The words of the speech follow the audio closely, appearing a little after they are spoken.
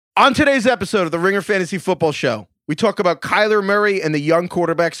On today's episode of the Ringer Fantasy Football Show, we talk about Kyler Murray and the young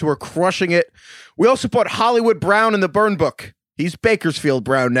quarterbacks who are crushing it. We also put Hollywood Brown in the burn book. He's Bakersfield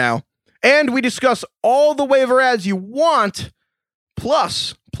Brown now. And we discuss all the waiver ads you want,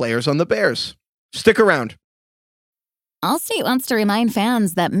 plus players on the Bears. Stick around. Allstate wants to remind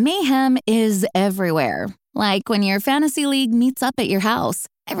fans that mayhem is everywhere. Like when your fantasy league meets up at your house.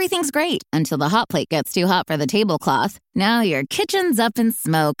 Everything's great until the hot plate gets too hot for the tablecloth. Now your kitchen's up in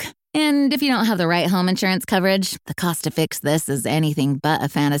smoke. And if you don't have the right home insurance coverage, the cost to fix this is anything but a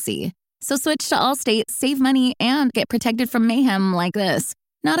fantasy. So switch to Allstate, save money, and get protected from mayhem like this.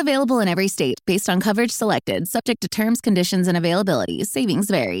 Not available in every state based on coverage selected, subject to terms, conditions, and availability. Savings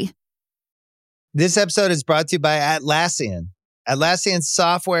vary. This episode is brought to you by Atlassian. Atlassian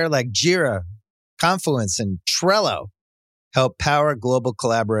software like Jira, Confluence, and Trello help power global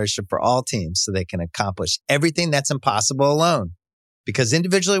collaboration for all teams so they can accomplish everything that's impossible alone. Because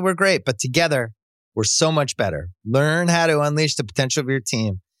individually we're great, but together we're so much better. Learn how to unleash the potential of your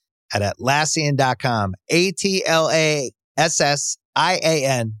team at Atlassian.com. Atlassian.com.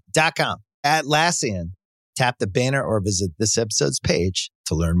 Atlassian. Tap the banner or visit this episode's page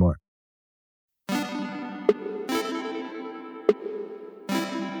to learn more.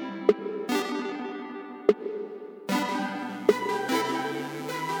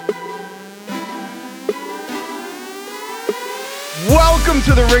 Welcome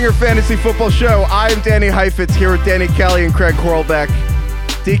to the Ringer Fantasy Football Show. I'm Danny Heifetz here with Danny Kelly and Craig Horlbeck.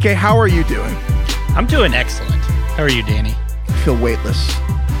 DK, how are you doing? I'm doing excellent. How are you, Danny? I feel weightless,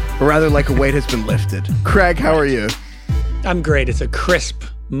 or rather like a weight has been lifted. Craig, how are you? I'm great. It's a crisp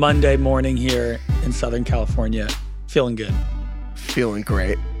Monday morning here in Southern California. Feeling good. Feeling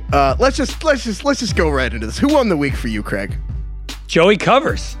great. Let's just go right into this. Who won the week for you, Craig? Joey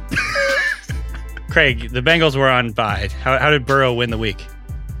covers. Craig, the Bengals were on bye. How did Burrow win the week?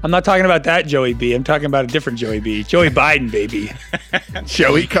 I'm not talking about that Joey B. I'm talking about a different Joey B. Joey Biden, baby.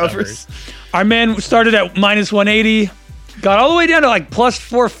 Joey covers. Our man started at minus 180, got all the way down to like plus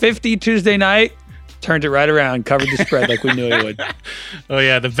 450 Tuesday night, turned it right around, covered the spread like we knew it would. Oh,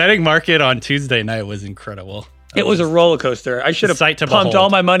 yeah. The betting market on Tuesday night was incredible. It was a roller coaster. I should have pumped all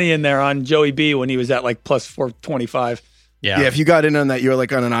my money in there on Joey B when he was at like plus 425. Yeah, if you got in on that, you were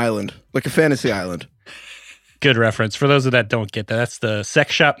like on an island, like a fantasy island. Good reference. For those that don't get that, that's the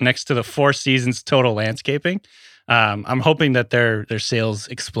sex shop next to the Four Seasons Total Landscaping. I'm hoping that their sales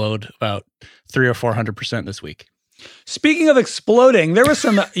explode about 300 or 400% this week. Speaking of exploding, there were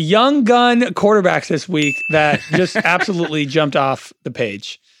some young gun quarterbacks this week that just absolutely jumped off the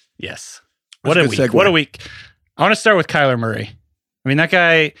page. Yes. What a week. Segue. What a week. I want to start with Kyler Murray. I mean, that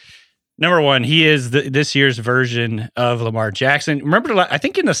guy... Number one, he is this year's version of Lamar Jackson. Remember, I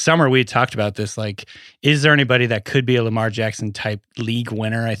think in the summer we talked about this, like, is there anybody that could be a Lamar Jackson type league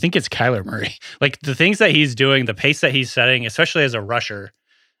winner? I think it's Kyler Murray. Like, the things that he's doing, the pace that he's setting, especially as a rusher,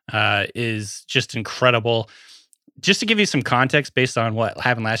 is just incredible. Just to give you some context based on what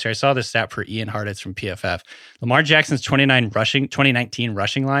happened last year, I saw this stat for Ian Hart. It's from PFF. Lamar Jackson's 2019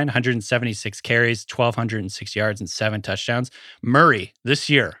 rushing line, 176 carries, 1,206 yards, and 7 touchdowns. Murray, this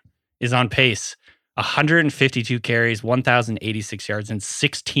year, is on pace, 152 carries, 1,086 yards, and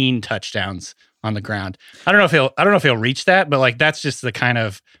 16 touchdowns on the ground. I don't know if he'll reach that, but like that's just the kind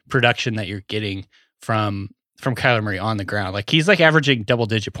of production that you're getting from Kyler Murray on the ground. Like he's like averaging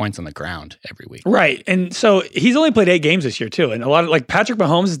double-digit points on the ground every week. Right, and so he's only played 8 games this year too, and a lot of like Patrick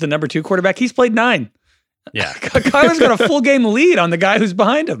Mahomes is the number 2 quarterback. He's played 9. Yeah, Kyler's got a full game lead on the guy who's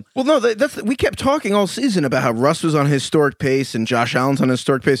behind him. Well, no, we kept talking all season about how Russ was on historic pace and Josh Allen's on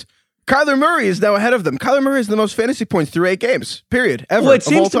historic pace. Kyler Murray is now ahead of them. Kyler Murray is the most fantasy points through 8 games, period, ever. Well, it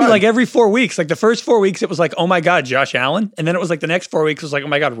seems to be like every 4 weeks. Like the first 4 weeks, it was like, oh my God, Josh Allen. And then it was like the next 4 weeks was like, oh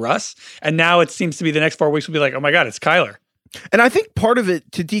my God, Russ. And now it seems to be the next 4 weeks will be like, oh my God, it's Kyler. And I think part of it,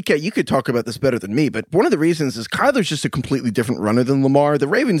 to DK, you could talk about this better than me, but one of the reasons is Kyler's just a completely different runner than Lamar. The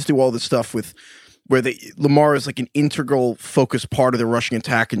Ravens do all this stuff with where Lamar is like an integral focused part of their rushing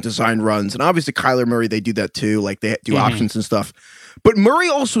attack and design runs. And obviously Kyler Murray, they do that too. Like they do options and stuff. But Murray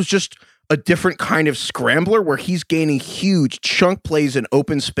also is just a different kind of scrambler where he's gaining huge chunk plays in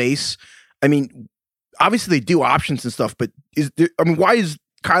open space. I mean, obviously they do options and stuff, but why is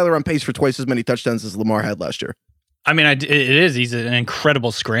Kyler on pace for twice as many touchdowns as Lamar had last year? I mean, it is. He's an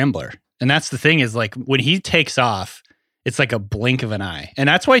incredible scrambler. And that's the thing is like when he takes off, it's like a blink of an eye. And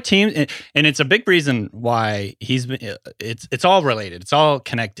that's why teams, and it's a big reason why it's all related. It's all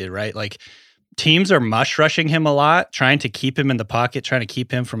connected, right? Like teams are mush rushing him a lot, trying to keep him in the pocket, trying to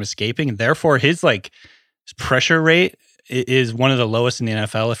keep him from escaping. And therefore his pressure rate is one of the lowest in the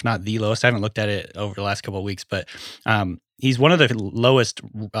NFL, if not the lowest. I haven't looked at it over the last couple of weeks, but he's one of the lowest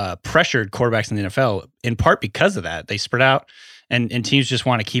pressured quarterbacks in the NFL, in part because of that. They spread out and teams just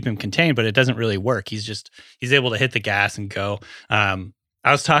want to keep him contained, but it doesn't really work. He's able to hit the gas and go.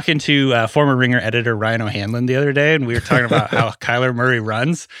 I was talking to former Ringer editor Ryan O'Hanlon the other day, and we were talking about how Kyler Murray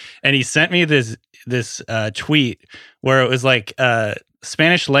runs, and he sent me this tweet where it was like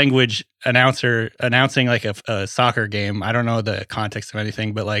Spanish language announcer announcing like a soccer game. I don't know the context of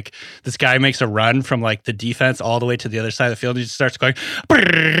anything, but like this guy makes a run from like the defense all the way to the other side of the field. And he just starts going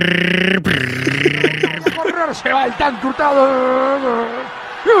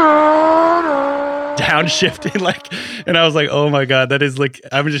downshifting, like, and I was like, oh my God, that is like,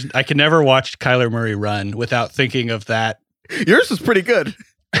 I can never watch Kyler Murray run without thinking of that. Yours was pretty good.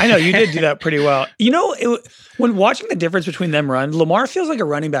 I know you did do that pretty well. You know, when watching the difference between them run, Lamar feels like a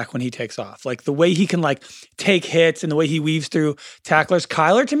running back when he takes off. Like the way he can like take hits and the way he weaves through tacklers.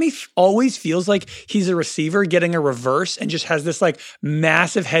 Kyler to me always feels like he's a receiver getting a reverse and just has this like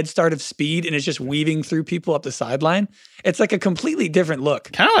massive head start of speed and is just weaving through people up the sideline. It's like a completely different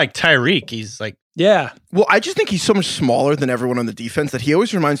look. Kind of like Tyreek. He's like, yeah. Well, I just think he's so much smaller than everyone on the defense that he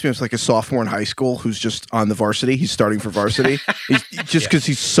always reminds me of like a sophomore in high school who's just on the varsity. He's starting for varsity. He's just because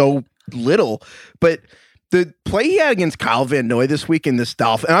he's so little. But the play he had against Kyle Van Noy this week in this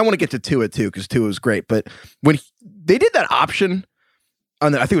Dolphin, and I want to get to Tua too because Tua was great. But when they did that option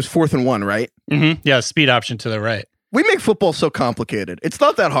on I think it was 4th and 1, right? Mm-hmm. Yeah, speed option to the right. We make football so complicated. It's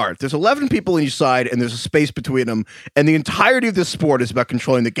not that hard. There's 11 people on each side, and there's a space between them, and the entirety of this sport is about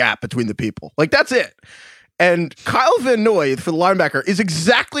controlling the gap between the people. Like, that's it. And Kyle Van Noy, for the linebacker, is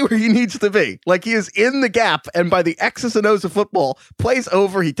exactly where he needs to be. Like, he is in the gap, and by the X's and O's of football, plays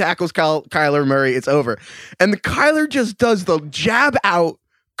over, he tackles Kyler Murray, it's over. And the Kyler just does the jab out,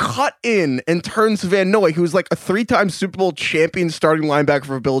 cut in, and turns Van Noy, who's like a 3-time Super Bowl champion starting linebacker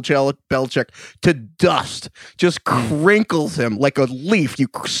for Bill Belichick, to dust. Just crinkles him like a leaf you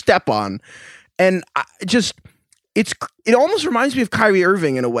step on. And it almost reminds me of Kyrie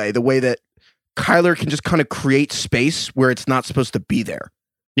Irving in a way, the way that Kyler can just kind of create space where it's not supposed to be there.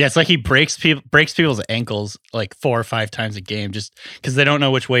 Yeah, it's like he breaks people's ankles like 4 or 5 times a game just because they don't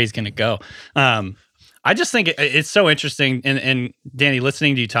know which way he's going to go. I just think it's so interesting. And Danny,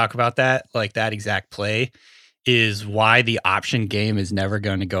 listening to you talk about that, like that exact play is why the option game is never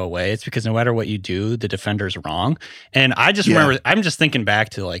going to go away. It's because no matter what you do, the defender's wrong. And I just remember, I'm just thinking back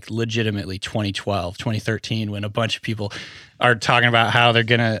to like legitimately 2012, 2013, when a bunch of people are talking about how they're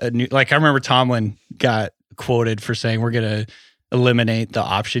going to, like I remember Tomlin got quoted for saying, we're going to eliminate the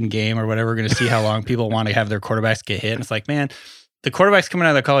option game or whatever. We're going to see how long people want to have their quarterbacks get hit. And it's like, man, the quarterbacks coming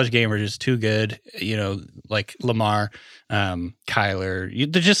out of the college game are just too good, you know, like Lamar,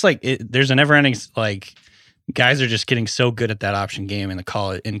 Kyler. They're just like, there's a never-ending, like, guys are just getting so good at that option game in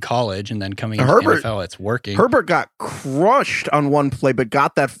college, and then coming into the NFL, it's working. Herbert got crushed on one play, but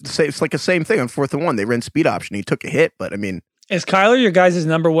got that. It's like the same thing on 4th and 1. They ran speed option. He took a hit, but I mean, is Kyler your guys'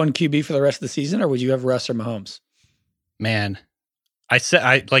 number 1 QB for the rest of the season, or would you have Russ or Mahomes? Man,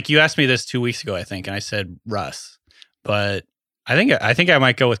 I like you asked me this 2 weeks ago, I think, and I said Russ, but I think I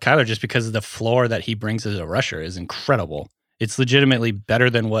might go with Kyler just because of the floor that he brings as a rusher is incredible. It's legitimately better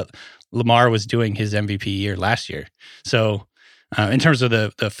than what Lamar was doing his MVP year last year. So in terms of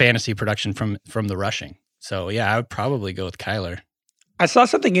the fantasy production from the rushing. So yeah, I would probably go with Kyler. I saw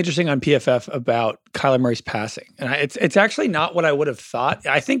something interesting on PFF about Kyler Murray's passing. And it's actually not what I would have thought.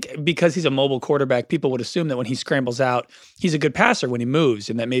 I think because he's a mobile quarterback, people would assume that when he scrambles out, he's a good passer when he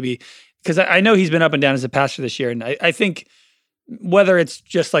moves. And that maybe, because I know he's been up and down as a passer this year. And I think whether it's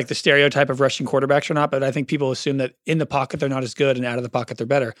just like the stereotype of rushing quarterbacks or not, but I think people assume that in the pocket, they're not as good and out of the pocket, they're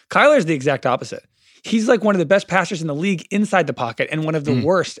better. Kyler is the exact opposite. He's like one of the best passers in the league inside the pocket and one of the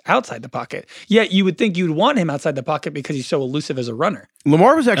worst outside the pocket. Yet you would think you'd want him outside the pocket because he's so elusive as a runner.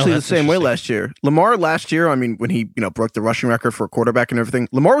 Lamar was actually the same way last year. Lamar last year, I mean, when he broke the rushing record for a quarterback and everything,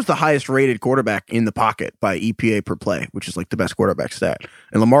 Lamar was the highest rated quarterback in the pocket by EPA per play, which is like the best quarterback stat.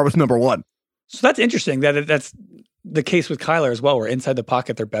 And Lamar was number 1. So that's interesting that that's the case with Kyler as well, where inside the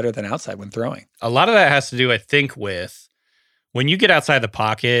pocket, they're better than outside when throwing. A lot of that has to do, I think, with when you get outside the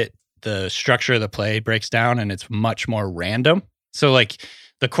pocket, the structure of the play breaks down and it's much more random. So like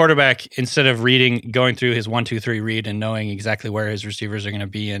the quarterback, instead of going through his 1-2-3 read and knowing exactly where his receivers are going to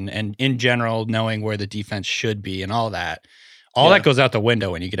be and in general, knowing where the defense should be and all that, that goes out the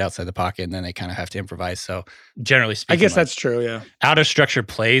window when you get outside the pocket, and then they kind of have to improvise. So generally speaking, I guess that's true. Yeah. Out of structure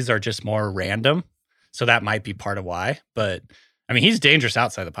plays are just more random. So that might be part of why, but I mean, he's dangerous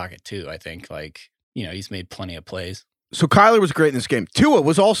outside the pocket too. I think he's made plenty of plays. So Kyler was great in this game. Tua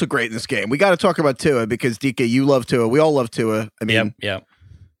was also great in this game. We got to talk about Tua because DK, you love Tua. We all love Tua. I mean, yep.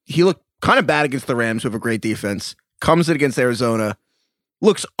 He looked kind of bad against the Rams, who have a great defense. comes in against Arizona,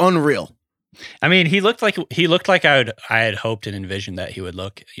 looks unreal. I mean, he looked like I had hoped and envisioned that he would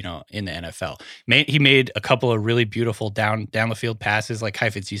look, in the NFL. He made a couple of really beautiful down the field passes, like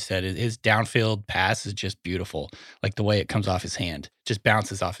Heifetz, you said. His downfield pass is just beautiful, like the way it comes off his hand, just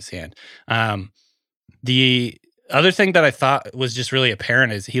bounces off his hand. The other thing that I thought was just really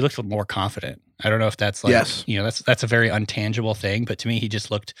apparent is he looked more confident. I don't know if that's like, yes. That's a very untangible thing, but to me, he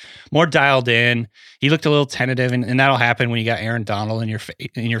just looked more dialed in. He looked a little tentative, and that'll happen when you got Aaron Donald in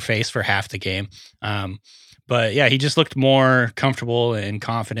your face for half the game. But yeah, he just looked more comfortable and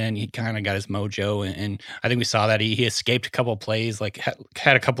confident. He kind of got his mojo, and I think we saw that he escaped a couple of plays, like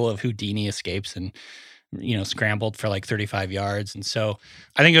had a couple of Houdini escapes, and scrambled for like 35 yards. And so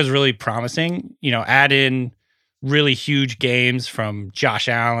I think it was really promising. Add in really huge games from Josh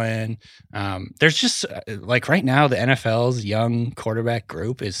Allen. There's just like right now, the NFL's young quarterback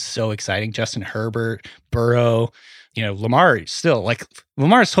group is so exciting. Justin Herbert, Burrow, Lamar still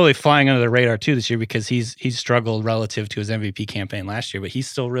Lamar's totally flying under the radar too this year because he's struggled relative to his MVP campaign last year, but he's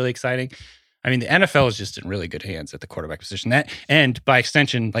still really exciting. I mean, the NFL is just in really good hands at the quarterback position. And by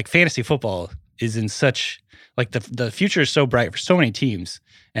extension, like fantasy football is in such like the future is so bright for so many teams.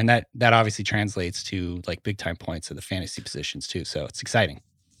 And that obviously translates to like big time points of the fantasy positions too. So it's exciting.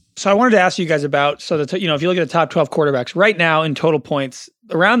 So I wanted to ask you guys about, if you look at the top 12 quarterbacks right now in total points,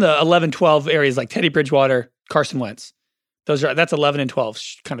 around the 11, 12 areas like Teddy Bridgewater, Carson Wentz, that's 11 and 12,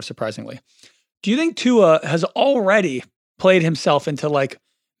 kind of surprisingly. Do you think Tua has already played himself into like,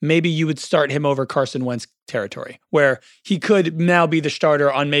 maybe you would start him over Carson Wentz territory, where he could now be the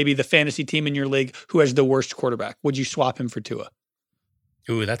starter on maybe the fantasy team in your league who has the worst quarterback? Would you swap him for Tua?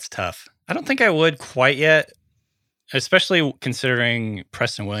 Ooh, that's tough. I don't think I would quite yet, especially considering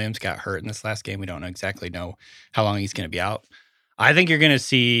Preston Williams got hurt in this last game. We don't exactly know how long he's going to be out. I think you're going to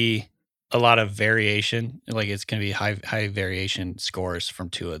see a lot of variation. Like it's going to be high variation scores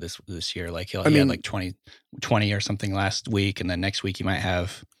from Tua this year. Like he had like 20 or something last week, and then next week he might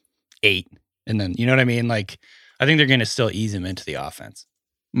have 8. And then, you know what I mean? Like I think they're going to still ease him into the offense.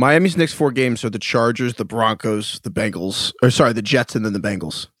 Miami's next 4 games are the Chargers, the Broncos, the Jets, and then the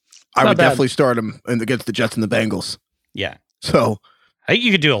Bengals. I would definitely start him against the Jets and the Bengals. Yeah. So I think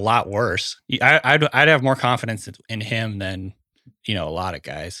you could do a lot worse. I'd have more confidence in him than, a lot of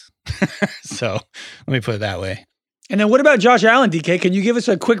guys. So let me put it that way. And then what about Josh Allen, DK? Can you give us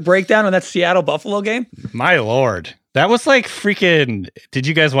a quick breakdown on that Seattle-Buffalo game? My Lord. That was like freaking, did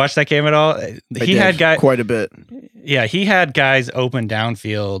you guys watch that game at all? He had guys quite a bit. Yeah, he had guys open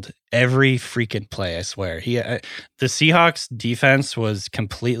downfield every freaking play, I swear. The Seahawks defense was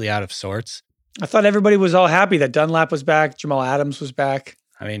completely out of sorts. I thought everybody was all happy that Dunlap was back, Jamal Adams was back.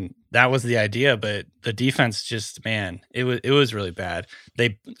 I mean, that was the idea, but the defense just, man, it was really bad.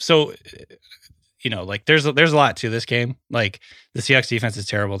 Like there's a lot to this game. Like the Seahawks defense is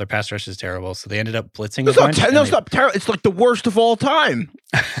terrible. Their pass rush is terrible. So they ended up blitzing a bunch. It's not terrible. It's like the worst of all time.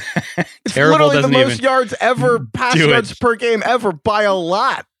 It's terrible, literally the most yards ever, pass yards per game ever by a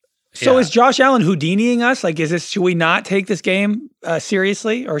lot. So is Josh Allen Houdiniing us? Like, should we not take this game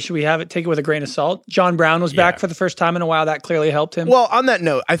seriously, or should we take it with a grain of salt? John Brown was back for the first time in a while. That clearly helped him. Well, on that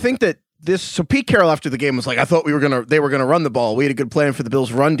note, I think that so Pete Carroll after the game was like, I thought they were gonna run the ball. We had a good plan for the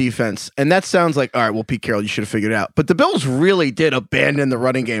Bills' run defense, and that sounds like, all right, well, Pete Carroll, you should have figured it out. But the Bills really did abandon the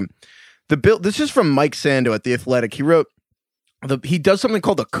running game. This is from Mike Sando at The Athletic. He wrote, he does something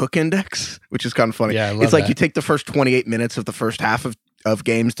called the Cook Index, which is kind of funny. Yeah, I love it's like that. You take the first 28 minutes of the first half of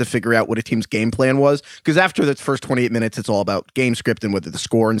games to figure out what a team's game plan was, because after the first 28 minutes, it's all about game script and whether the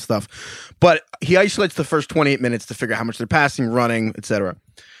score and stuff. But he isolates the first 28 minutes to figure out how much they're passing, running, etc.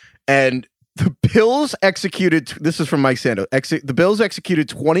 And the Bills executed, this is from Mike Sando, the Bills executed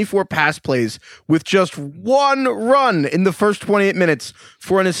 24 pass plays with just 1 run in the first 28 minutes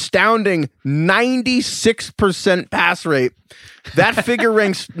for an astounding 96% pass rate. That figure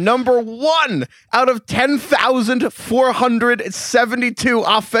ranks number 1 out of 10,472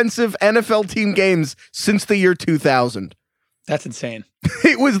 offensive NFL team games since the year 2000. That's insane.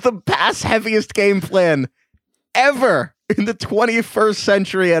 It was the pass heaviest game plan ever in the 21st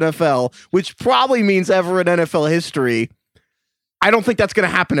century NFL, which probably means ever in NFL history. I don't think that's going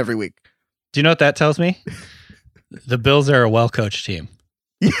to happen every week. Do you know what that tells me? The Bills are a well-coached team.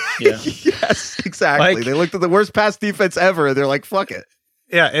 Yeah. Yes, exactly. They looked at the worst pass defense ever, and they're like, fuck it.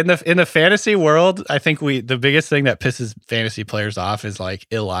 Yeah, in the fantasy world, I think the biggest thing that pisses fantasy players off is like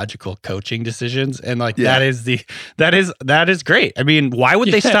illogical coaching decisions, and like that is great. I mean, why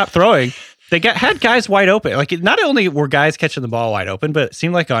would they stop throwing? They had guys wide open. Like not only were guys catching the ball wide open, but it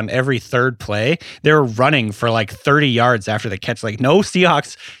seemed like on every third play they were running for like 30 yards after the catch. Like no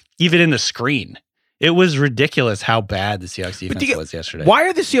Seahawks even in the screen. It was ridiculous how bad the Seahawks defense was yesterday. Why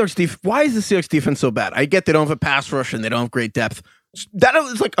is the Seahawks defense so bad? I get they don't have a pass rush and they don't have great depth. That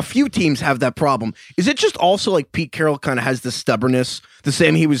is like a few teams have that problem. Is it just also like Pete Carroll kind of has this stubbornness, the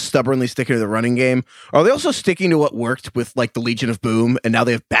same he was stubbornly sticking to the running game? Are they also sticking to what worked with like the Legion of Boom, and now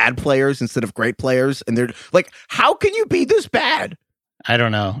they have bad players instead of great players? And they're like, how can you be this bad? I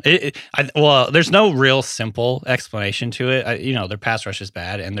don't know. Well, there's no real simple explanation to it. Their pass rush is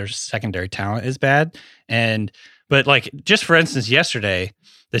bad and their secondary talent is bad. But like, just for instance, yesterday,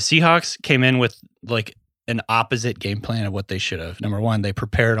 the Seahawks came in with like an opposite game plan of what they should have. Number one, they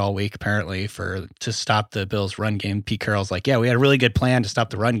prepared all week apparently to stop the Bills' run game. Pete Carroll's like, yeah, we had a really good plan to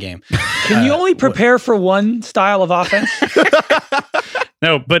stop the run game. Can you only prepare for one style of offense?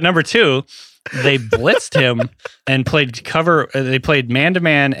 No, but number two, they blitzed him and played cover. They played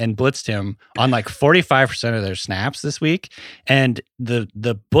man-to-man and blitzed him on like 45% of their snaps this week. And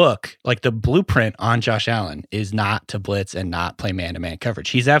the book, like the blueprint on Josh Allen, is not to blitz and not play man-to-man coverage.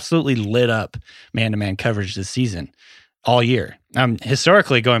 He's absolutely lit up man-to-man coverage this season, all year.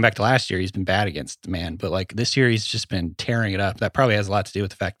 Historically, going back to last year, he's been bad against man, but like this year, he's just been tearing it up. That probably has a lot to do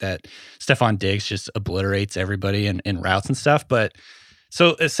with the fact that Stephon Diggs just obliterates everybody in routes and stuff. But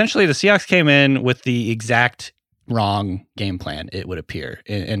so essentially, the Seahawks came in with the exact wrong game plan, it would appear,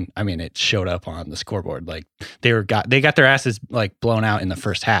 and I mean, it showed up on the scoreboard. Like they got their asses like blown out in the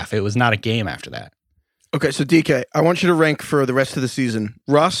first half. It was not a game after that. Okay, so DK, I want you to rank for the rest of the season: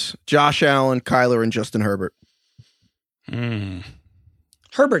 Russ, Josh Allen, Kyler, and Justin Herbert.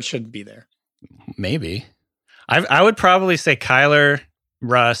 Herbert shouldn't be there. Maybe. I would probably say Kyler,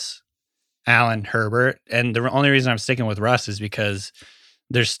 Russ, Allen, Herbert, and the only reason I'm sticking with Russ is because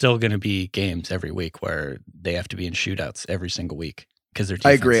there's still going to be games every week where they have to be in shootouts every single week because their defense.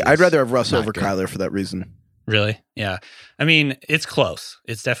 I agree. I'd rather have Russ over good. Kyler for that reason. Really? Yeah. I mean, it's close.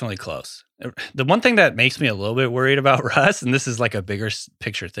 It's definitely close. The one thing that makes me a little bit worried about Russ, and this is like a bigger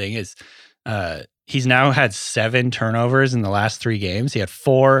picture thing, is he's now had 7 turnovers in the last 3 games. He had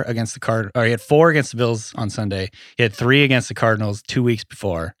 4 against he had 4 against the Bills on Sunday. He had 3 against the Cardinals 2 weeks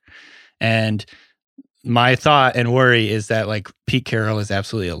before. And my thought and worry is that like Pete Carroll is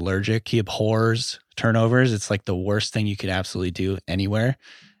absolutely allergic. He abhors turnovers. It's like the worst thing you could absolutely do anywhere.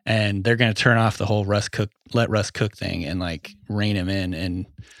 And they're going to turn off the whole let Russ cook thing and like rein him in. And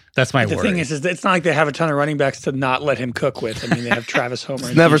that's my worry. The thing is it's not like they have a ton of running backs to not let him cook with. I mean, they have Travis Homer.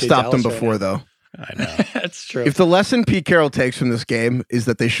 It's never stopped them before, though. I know. That's true. If the lesson Pete Carroll takes from this game is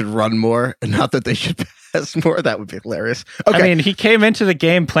that they should run more and not that they should pass more, that would be hilarious. Okay. I mean, he came into the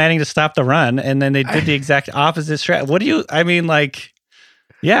game planning to stop the run, and then they did the exact opposite strat.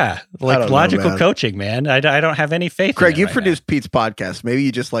 Yeah, like logical coaching, man. I don't have any faith Craig, in you right produced now. Pete's podcast. Maybe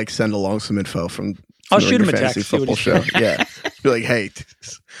you just like send along some info from I'll shoot him a fantasy text. football show. Yeah. Be like, hey.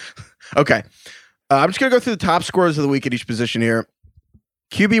 Okay. I'm just going to go through the top scorers of the week at each position here.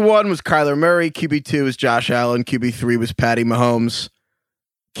 QB1 was Kyler Murray. QB2 was Josh Allen. QB3 was Patty Mahomes.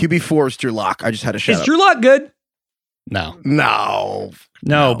 QB4 is Drew Lock. I just had a shout out. Is Drew Lock good? No,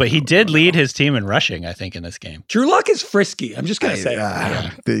 but he did lead his team in rushing, I think, in this game. Drew Lock is frisky. I'm just going to say.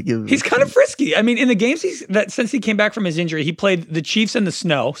 He's kind of frisky. I mean, in the games since he came back from his injury, he played the Chiefs in the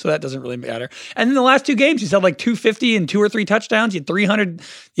snow, so that doesn't really matter. And in the last 2 games, he's had like 250 and 2 or 3 touchdowns. He had 300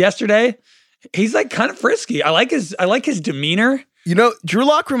 yesterday. He's like kind of frisky. I like his demeanor. You know, Drew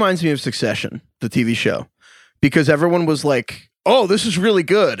Lock reminds me of Succession, the TV show, because everyone was like, oh, this is really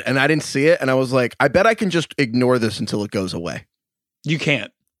good. And I didn't see it. And I was like, I bet I can just ignore this until it goes away. You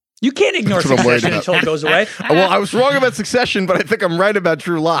can't. You can't ignore Succession until it goes away. Well, I was wrong about Succession, but I think I'm right about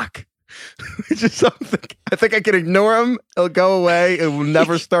Drew Lock. It's just something. I think I can ignore him. It'll go away. It will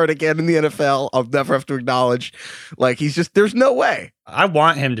never start again in the NFL. I'll never have to acknowledge. Like, there's no way. I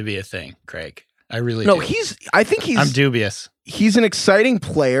want him to be a thing, Craig. I really do. I'm dubious. He's an exciting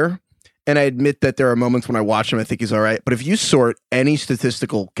player, and I admit that there are moments when I watch him, I think he's all right. But if you sort any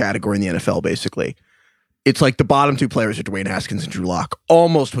statistical category in the NFL, basically, it's like the bottom 2 players are Dwayne Haskins and Drew Lock,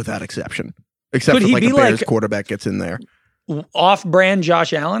 almost without exception. Except for like the Bears quarterback gets in there. Off-brand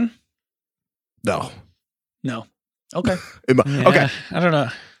Josh Allen? No. Okay. Okay. I don't know.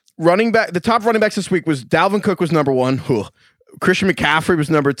 Running back. The top running backs this week was Dalvin Cook was number 1. Christian McCaffrey was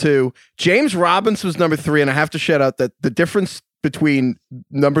number 2. James Robinson was number 3. And I have to shout out that the difference between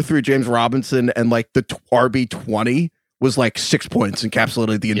number 3 James Robinson and like the RB20 was like 6 points,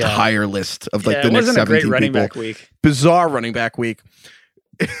 encapsulated the entire list of like the next 17 people. It wasn't a great running back week. Bizarre running back week.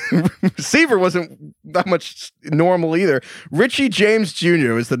 Receiver wasn't that much normal either. Richie James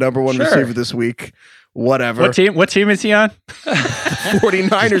Jr. was the number 1 receiver this week Whatever. What team is he on?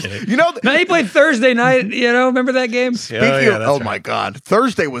 49ers. You know, now he played Thursday night. Remember that game? My God,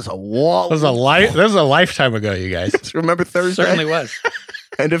 Thursday was a wall. That was a lifetime ago, you guys. Remember Thursday? Certainly was.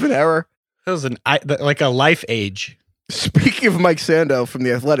 End of an era. That was like a life age. Speaking of Mike Sando from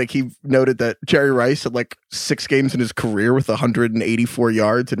The Athletic, he noted that Jerry Rice had like 6 games in his career with 184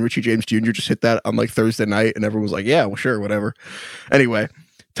 yards, and Richie James Jr. just hit that on like Thursday night, and everyone was like, yeah, well, sure, whatever. Anyway,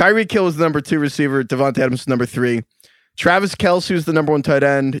 Tyreek Hill is the number 2 receiver. Devontae Adams is number 3. Travis Kelce is the number 1 tight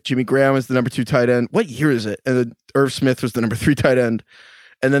end. Jimmy Graham is the number 2 tight end. What year is it? And then Irv Smith was the number 3 tight end.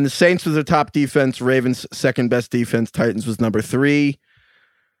 And then the Saints was their top defense. Ravens second best defense. Titans was number 3.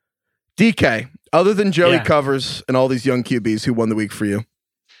 DK, other than Joey Covers and all these young QBs, who won the week for you?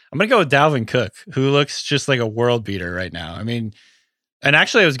 I'm going to go with Dalvin Cook, who looks just like a world beater right now. I mean, and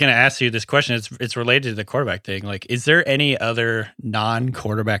actually I was going to ask you this question. It's related to the quarterback thing. Like, is there any other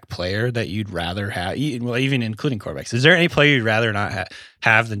non-quarterback player that you'd rather have, well, even including quarterbacks? Is there any player you'd rather not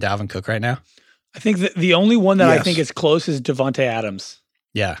have than Dalvin Cook right now? I think the only one that I think is close is Devontae Adams.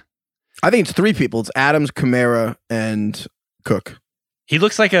 Yeah. I think it's 3 people. It's Adams, Kamara, and Cook. He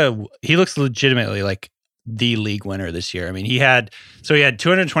looks legitimately like the league winner this year. I mean, he had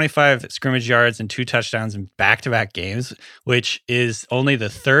 225 scrimmage yards and 2 touchdowns in back-to-back games, which is only the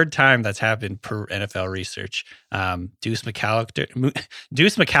 3rd time that's happened per NFL research. Deuce McAllister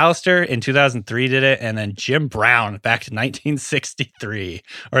in 2003 did it, and then Jim Brown back to 1963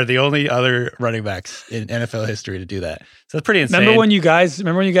 are the only other running backs in NFL history to do that. So it's pretty insane. Remember when you guys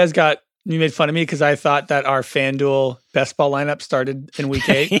you made fun of me because I thought that our FanDuel best ball lineup started in week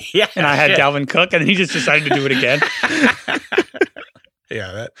 8. And I had Dalvin Cook, and he just decided to do it again.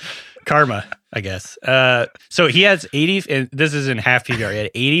 Yeah, that karma, I guess. So he has 80, and this is in half PPR. He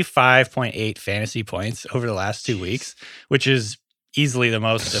had 85.8 fantasy points over the last 2 weeks, which is easily the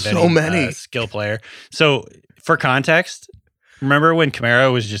most of any skill player. So for context, remember when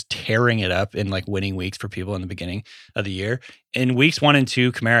Kamara was just tearing it up in like winning weeks for people in the beginning of the year? In weeks 1 and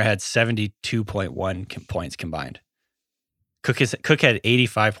 2, Kamara had 72.1 points combined. Cook had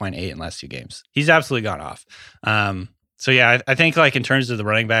 85.8 in the last 2 games. He's absolutely gone off. So yeah, I think like in terms of the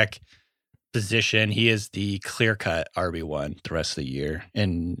running back position, he is the clear-cut RB1 the rest of the year,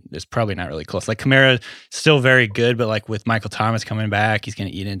 and it's probably not really close. Like Kamara still very good, but like with Michael Thomas coming back, he's going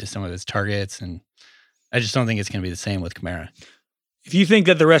to eat into some of his targets, and I just don't think it's going to be the same with Kamara. If you think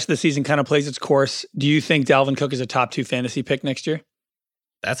that the rest of the season kind of plays its course, do you think Dalvin Cook is a top 2 fantasy pick next year?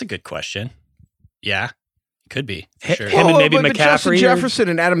 That's a good question. Yeah, could be. Sure. Him and maybe McCaffrey. Justin Jefferson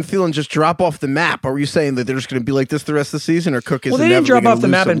and Adam Thielen just drop off the map. Are you saying that they're just going to be like this the rest of the season, or Cook is? Well, they didn't drop off the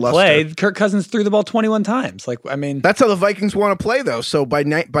map and play. Kirk Cousins threw the ball 21 times. Like, I mean, that's how the Vikings want to play, though. So by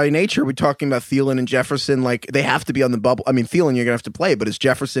nature, we're talking about Thielen and Jefferson. Like, they have to be on the bubble. I mean, Thielen, you're going to have to play, but is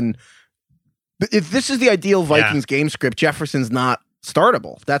Jefferson? If this is the ideal Vikings game script, Jefferson's not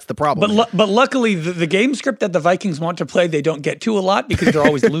startable. That's the problem. But luckily, the game script that the Vikings want to play, they don't get to a lot because they're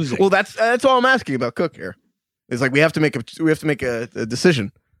always losing. Well, that's all I'm asking about Cook here. It's like we have to make a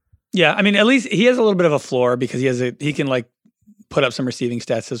decision. Yeah, I mean, at least he has a little bit of a floor because he can like put up some receiving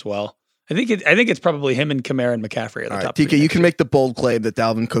stats as well. I think it's probably him and Kamara and McCaffrey at the top. TK, you can make the bold claim that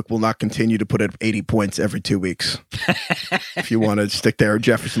Dalvin Cook will not continue to put up 80 points every 2 weeks. If you want to stick there,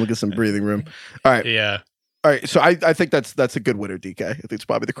 Jefferson, look at some breathing room. All right. Yeah. All right. So I think that's a good winner, DK. I think it's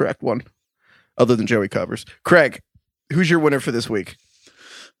probably the correct one, other than Joey Covers. Craig, who's your winner for this week?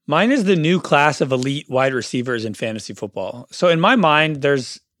 Mine is the new class of elite wide receivers in fantasy football. So in my mind,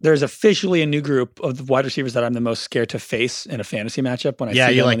 there's officially a new group of the wide receivers that I'm the most scared to face in a fantasy matchup when I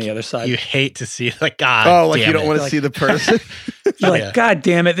see them on the other side. You hate to see like, God, you don't want to see the person. You're like, God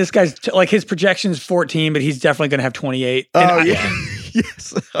damn it. This guy's like his projection's 14, but he's definitely going to have 28.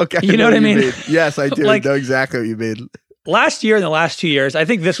 Yes. Okay. You know what I mean? Yes, I do. I know exactly what you mean. Last year and the last 2 years, I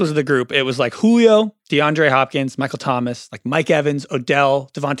think this was the group. It was like Julio, DeAndre Hopkins, Michael Thomas, like Mike Evans, Odell,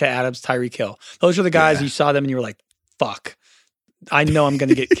 Devontae Adams, Tyreek Hill. Those were the guys you saw them and you were like, fuck. I know I'm going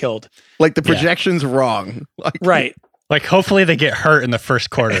to get killed. Like the projection's wrong. Right. Like hopefully they get hurt in the first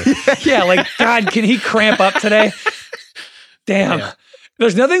quarter. Yeah, like, God, can he cramp up today? Damn. Yeah.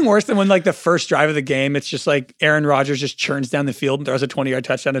 There's nothing worse than when like the first drive of the game, it's just like Aaron Rodgers just churns down the field and throws a 20-yard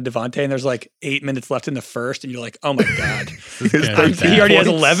touchdown to Devontae, and there's like 8 minutes left in the first, and you're like, oh my God. He already has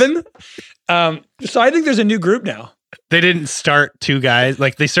 11? So I think there's a new group now. They didn't start 2 guys.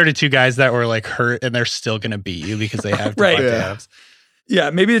 Like they started 2 guys that were like hurt, and they're still going to beat you because they have Devontae Adams. Yeah,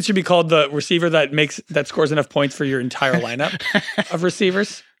 maybe it should be called the receiver that scores enough points for your entire lineup of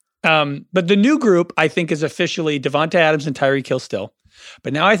receivers. But the new group, I think, is officially Devontae Adams and Tyreek Hill still.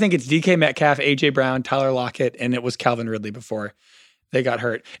 But now I think it's DK Metcalf, AJ Brown, Tyler Lockett, and it was Calvin Ridley before they got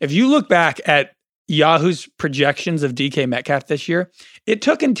hurt. If you look back at Yahoo's projections of DK Metcalf this year, it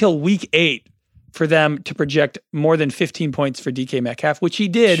took until week 8 for them to project more than 15 points for DK Metcalf, which he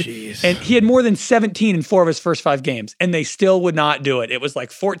did. Jeez. And he had more than 17 in 4 of his first 5 games, and they still would not do it. It was like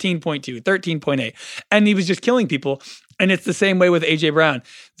 14.2, 13.8, and he was just killing people. And it's the same way with A.J. Brown.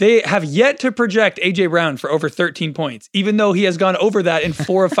 They have yet to project A.J. Brown for over 13 points, even though he has gone over that in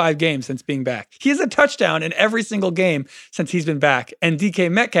 4 of 5 games since being back. He has a touchdown in every single game since he's been back. And DK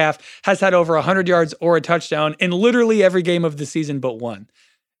Metcalf has had over 100 yards or a touchdown in literally every game of the season but one.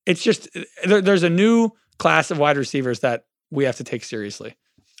 It's just, there's a new class of wide receivers that we have to take seriously.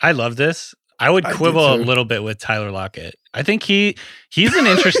 I love this. I would quibble a little bit with Tyler Lockett. I think he's an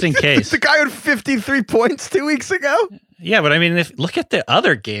interesting case. The guy had 53 points 2 weeks ago. Yeah, but I mean, look at the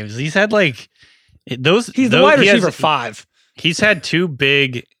other games. He's had like those. He's the wide receiver 5. He's had 2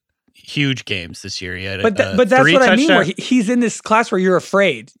 big, huge games this year. He had but that's what I mean. Where he's in this class where you're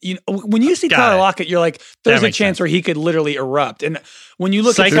afraid. You know, when you see Tyler Lockett, you're like, there's a chance where he could literally erupt. And when you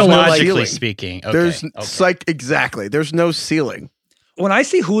look psychologically speaking, exactly. There's no ceiling. When I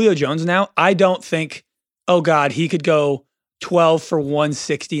see Julio Jones now, I don't think, oh God, he could go 12 for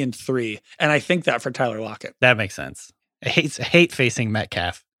 160 and 3. And I think that for Tyler Lockett. That makes sense. I hate facing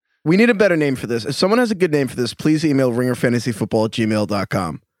Metcalf. We need a better name for this. If someone has a good name for this, please email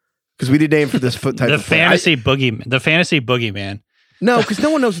ringerfantasyfootball@gmail.com. Because we need a name for this type the of fantasy boogie, the fantasy boogeyman. No, because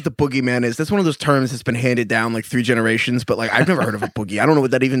no one knows what the boogeyman is. That's one of those terms that's been handed down like 3 generations, but like I've never heard of a boogie. I don't know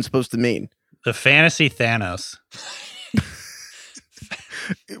what that even supposed to mean. The fantasy Thanos.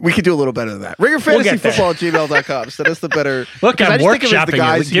 We could do a little better than that. Ringerfantasyfootball@gmail.com. So that's the better. Look, I'm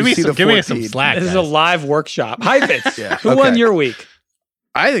workshopping. Give me some slack. This is a live workshop. Hi, Fitz. Yeah, Who won your week?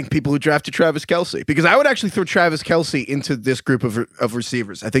 I think people who drafted Travis Kelce, because I would actually throw Travis Kelce into this group of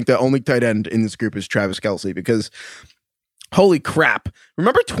receivers. I think the only tight end in this group is Travis Kelce because holy crap.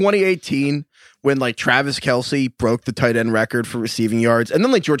 Remember 2018 when like Travis Kelce broke the tight end record for receiving yards and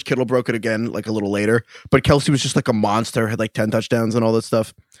then like George Kittle broke it again like a little later, but Kelce was just like a monster, had like 10 touchdowns and all that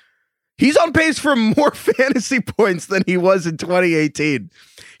stuff. He's on pace for more fantasy points than he was in 2018.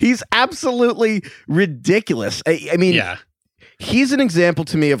 He's absolutely ridiculous. I mean, yeah. He's an example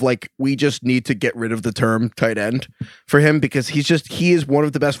to me of like, we just need to get rid of the term tight end for him because he is one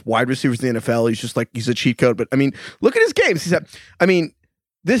of the best wide receivers in the NFL. He's just like, he's a cheat code. But I mean, look at his games.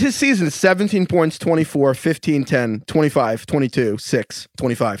 His season is 17 points, 24, 15, 10, 25, 22, 6,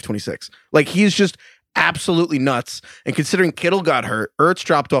 25, 26. Like he's just absolutely nuts. And considering Kittle got hurt, Ertz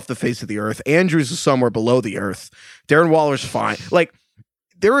dropped off the face of the earth. Andrews is somewhere below the earth. Darren Waller's fine. Like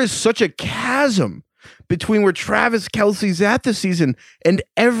there is such a chasm between where Travis Kelce's at this season and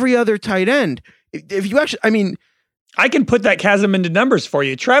every other tight end. If you actually, I can put that chasm into numbers for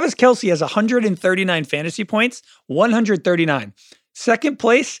you. Travis Kelce has 139 fantasy points, 139. Second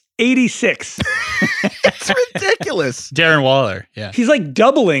place, 86. It's ridiculous. Darren Waller, yeah. He's like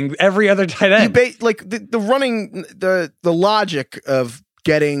doubling every other tight end. Like the logic of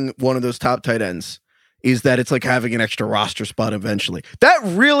getting one of those top tight ends is that it's like having an extra roster spot eventually. That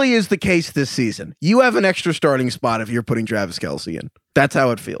really is the case this season. You have an extra starting spot if you're putting Travis Kelce in. That's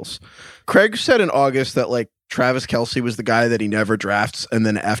how it feels. Craig said in August that like Travis Kelce was the guy that he never drafts, and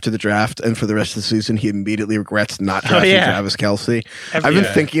then after the draft and for the rest of the season, he immediately regrets not drafting Travis Kelce. I've been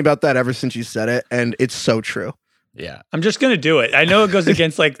thinking about that ever since you said it, and it's so true. Yeah. I'm just going to do it. I know it goes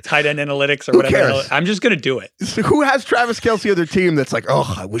against like tight end analytics or whatever. Cares? I'm just going to do it. So who has Travis Kelce on their team that's like,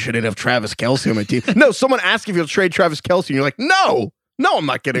 oh, I wish I didn't have Travis Kelce on my team. No, someone asked if you'll trade Travis Kelce and you're like, no, I'm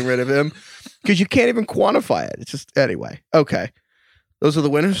not getting rid of him because you can't even quantify it. It's just, anyway. Okay. Those are the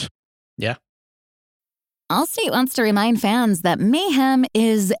winners? Yeah. Allstate wants to remind fans that mayhem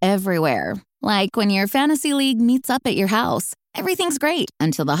is everywhere. Like when your fantasy league meets up at your house. Everything's great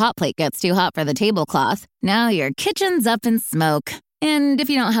until the hot plate gets too hot for the tablecloth. Now your kitchen's up in smoke. And if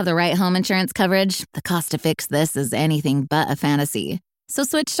you don't have the right home insurance coverage, the cost to fix this is anything but a fantasy. So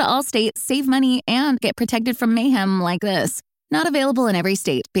switch to Allstate, save money, and get protected from mayhem like this. Not available in every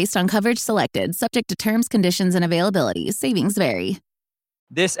state based on coverage selected, subject to terms, conditions, and availability. Savings vary.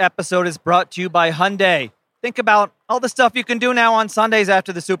 This episode is brought to you by Hyundai. Think about all the stuff you can do now on Sundays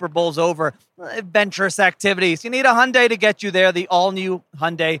after the Super Bowl's over. Adventurous activities. You need a Hyundai to get you there. The all-new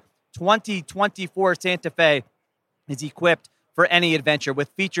Hyundai 2024 Santa Fe is equipped for any adventure with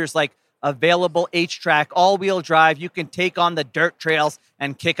features like available H-Track, all-wheel drive. You can take on the dirt trails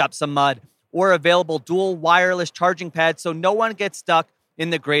and kick up some mud. Or available dual wireless charging pads so no one gets stuck in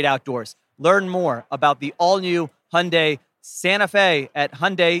the great outdoors. Learn more about the all-new Hyundai Santa Fe at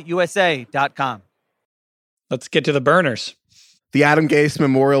HyundaiUSA.com. Let's get to the burners. the Adam Gase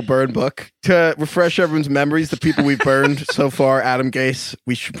Memorial Burn Book. To refresh everyone's memories, the people we've burned so far, Adam Gase,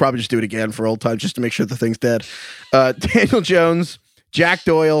 we should probably just do it again for old times just to make sure the thing's dead. Daniel Jones, Jack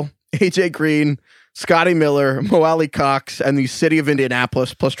Doyle, AJ Green, Scotty Miller, Mo Alley Cox, and the city of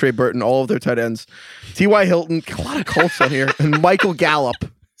Indianapolis, plus Trey Burton, all of their tight ends. T.Y. Hilton, a lot of Colts on here, and Michael Gallup.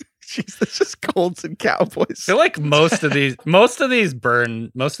 Jeez, that's just Colts and Cowboys. I feel like most of these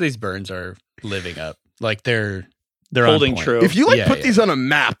burns are living up. Like they're holding true. If you put these on a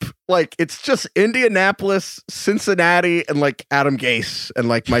map, like it's just Indianapolis, Cincinnati, and like Adam Gase and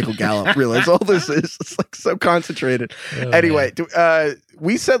like Michael Gallup. Realize all this is. It's like so concentrated. Anyway,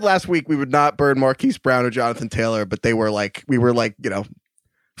 we said last week we would not burn Marquise Brown or Jonathan Taylor, but we were like,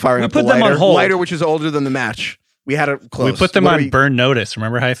 firing up the lighter. Them on hold. Lighter, which is older than the match. We had it close. We put them on burn notice.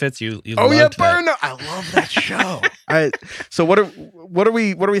 Remember Heifetz? You oh yeah, burn. I love that show. So what are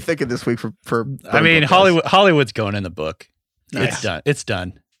we thinking this week for I mean, Hollywood's going in the book. Nice. It's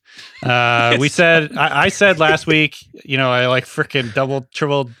done. We said I said last week, I like freaking double,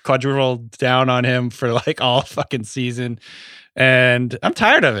 triple, quadruple down on him for like all fucking season, and I'm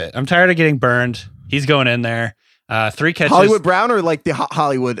tired of it. I'm tired of getting burned. He's going in there. 3 catches. Hollywood Brown or like the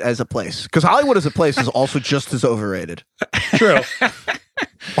Hollywood as a place? Because Hollywood as a place is also just as overrated. True.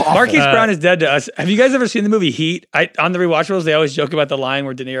 Marquise Brown is dead to us. Have you guys ever seen the movie Heat? On the rewatchables, they always joke about the line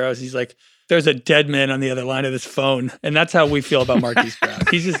where De Niro's, he's like, there's a dead man on the other line of this phone. And that's how we feel about Marquise Brown.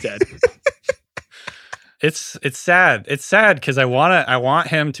 He's just dead. It's sad. It's sad because I want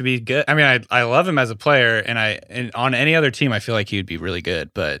him to be good. I mean, I love him as a player, and on any other team, I feel like he would be really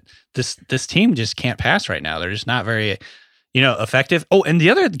good. But this team just can't pass right now. They're just not very, effective. Oh, and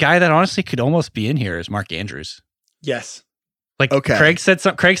the other guy that honestly could almost be in here is Mark Andrews. Yes. Like Craig said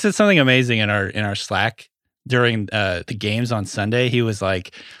something amazing in our Slack during the games on Sunday. He was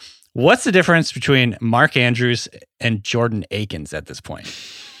like, "What's the difference between Mark Andrews and Jordan Akins at this point?"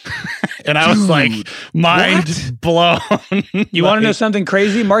 And I was like, mind blown. You want to know something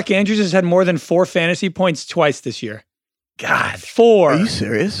crazy? Mark Andrews has had more than 4 fantasy points twice this year. God, 4. Are you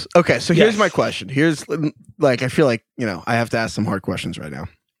serious? Okay, so here's my question. Here's I feel like, I have to ask some hard questions right now.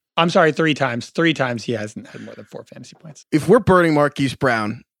 I'm sorry, 3 times. 3 times he hasn't had more than 4 fantasy points. If we're burning Marquise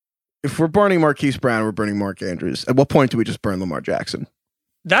Brown, we're burning Mark Andrews. At what point do we just burn Lamar Jackson?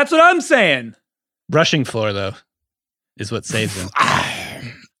 That's what I'm saying. Rushing floor, though, is what saves him.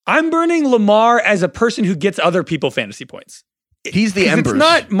 I'm burning Lamar as a person who gets other people fantasy points. He's the embers. It's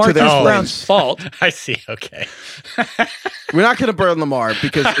not Marquise Brown's fault. I see. Okay. We're not going to burn Lamar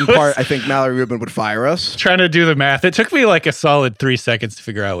because, in part, I think Mallory Rubin would fire us. Trying to do the math. It took me like a solid 3 seconds to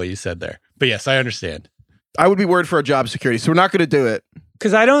figure out what you said there. But yes, I understand. I would be worried for our job security, so we're not going to do it.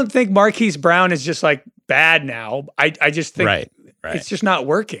 Because I don't think Marquise Brown is just like bad now. I just think it's just not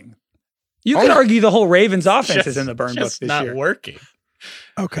working. You could argue the whole Ravens offense is in the burn book this year. Not working.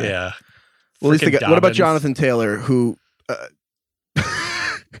 Okay. Yeah. Well, at least what about Jonathan Taylor, who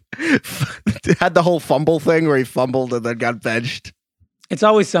had the whole fumble thing where he fumbled and then got benched? It's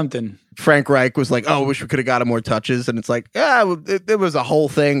always something. Frank Reich was like, "Oh, I wish we could have got him more touches," and it's like, it was a whole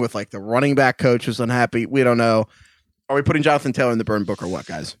thing with like the running back coach was unhappy. We don't know. Are we putting Jonathan Taylor in the burn book or what,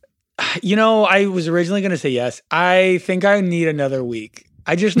 guys? I was originally going to say yes. I think I need another week.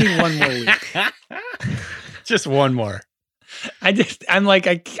 I just need one more week. Just one more. I'm like,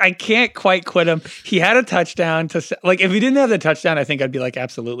 I can't quite quit him. He had a touchdown if he didn't have the touchdown, I think I'd be like,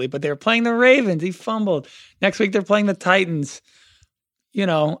 absolutely. But they were playing the Ravens. He fumbled. Next week, they're playing the Titans.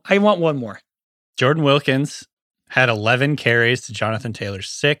 I want one more. Jordan Wilkins had 11 carries to Jonathan Taylor's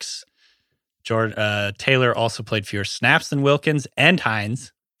 6. Taylor also played fewer snaps than Wilkins and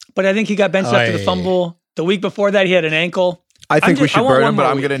Hines. But I think he got benched after the fumble. The week before that, he had an ankle. I think we should burn him, but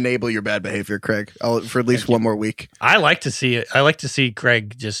I'm going to enable your bad behavior, Craig, for at least one more week. I like to see it. I like to see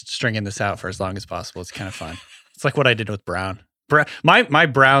Craig just stringing this out for as long as possible. It's kind of fun. It's like what I did with Brown. My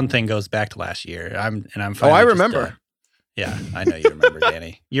Brown thing goes back to last year. I'm fine. Oh, I remember. Yeah, I know you remember,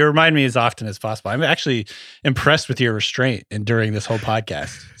 Danny. You remind me as often as possible. I'm actually impressed with your restraint during this whole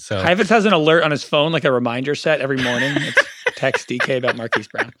podcast. So Heifetz has an alert on his phone, like a reminder set every morning. It's text DK about Marquise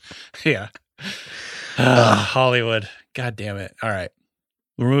Brown. Yeah. Hollywood. God damn it. All right.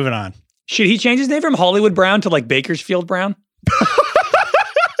 We're moving on. Should he change his name from Hollywood Brown to like Bakersfield Brown? Is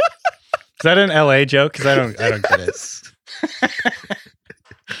that an LA joke? Because I don't get it.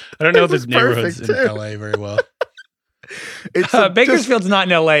 I don't know the neighborhoods in LA very well. Bakersfield's not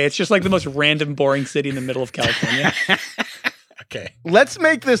in LA. It's just like the most random, boring city in the middle of California. Okay. Let's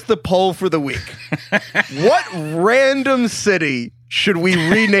make this the poll for the week. What random city should we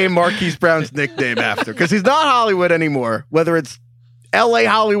rename Marquise Brown's nickname after? Because he's not Hollywood anymore. Whether it's LA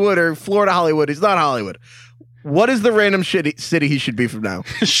Hollywood or Florida Hollywood, he's not Hollywood. What is the random city he should be from now?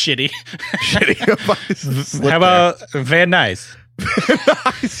 Shitty. Shitty. How about Van Nuys?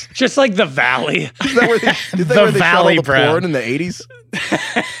 Just like the Valley. Is that where they Valley, shot all the bro. porn in the 80s?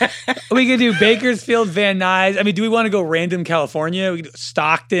 We could do Bakersfield, Van Nuys. I mean, do we want to go random California? We could do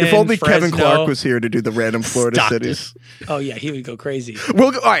Stockton. If only Fresno. Kevin Clark was here to do the random Florida cities. Oh yeah, he would go crazy.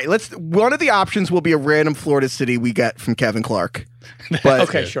 All right, one of the options will be a random Florida city we get from Kevin Clark. But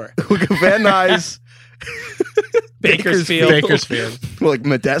Okay, sure. We'll go Van Nuys. Bakersfield. Like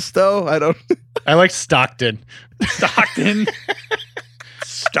Modesto? I like Stockton.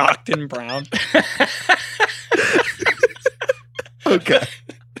 Stockton Brown. Okay.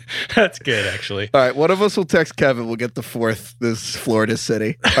 That's good, actually. All right, one of us will text Kevin. We'll get the fourth, this Florida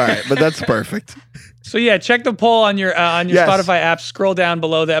city. All right, but that's perfect. So yeah, check the poll on your Yes. Spotify app. Scroll down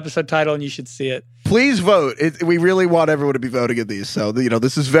below the episode title, and you should see it. Please vote. We really want everyone to be voting at these. So,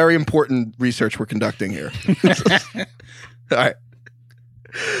 this is very important research we're conducting here. All right.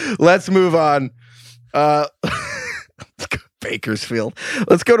 Let's move on. Let's go Bakersfield.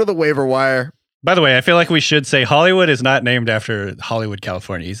 Let's go to the waiver wire. By the way, I feel like we should say Hollywood is not named after Hollywood,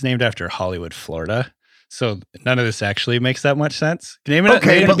 California. He's named after Hollywood, Florida. So none of this actually makes that much sense. Name another town.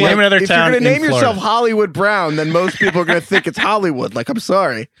 If you're going to name Florida. yourself Hollywood Brown, then most people are going to think it's Hollywood. Like, I'm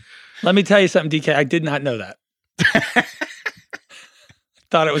sorry. Let me tell you something, DK. I did not know that.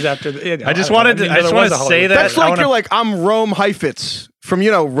 Thought it was after the. I just wanted to say that. That's like you're like, I'm Rome Heifetz from,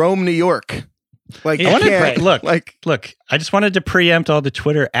 Rome, New York. Like, Look, I just wanted to preempt all the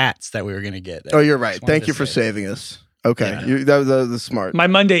Twitter ats that we were going to get. Oh, you're right. Thank you for saving us. Okay. Yeah. That was smart. My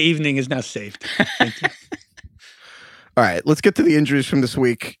Monday evening is now saved. Thank you. All right. Let's get to the injuries from this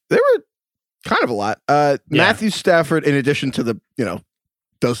week. There were kind of a lot. Matthew Stafford, in addition to the,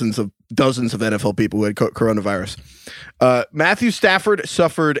 dozens of NFL people who had coronavirus. Matthew Stafford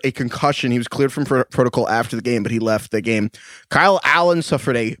suffered a concussion. He was cleared from protocol after the game, but he left the game. Kyle Allen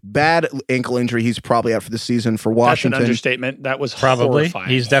suffered a bad ankle injury. He's probably out for the season for Washington. That's an understatement. That was probably horrifying.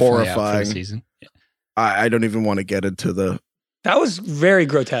 He's definitely out for the season. I don't even want to get into That was very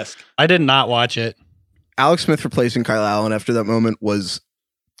grotesque. I did not watch it. Alex Smith replacing Kyle Allen after that moment was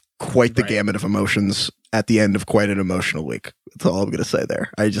quite the gamut of emotions at the end of quite an emotional week. That's all I'm going to say there.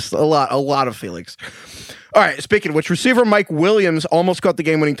 A lot of feelings. All right. Speaking of which, receiver Mike Williams almost caught the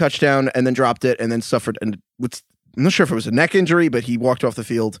game-winning touchdown and then dropped it and then suffered. And I'm not sure if it was a neck injury, but he walked off the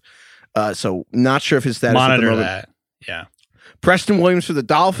field. So not sure if his status at the moment. That. Yeah. Preston Williams for the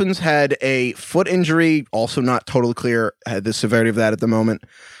Dolphins had a foot injury, also not totally clear, had the severity of that at the moment.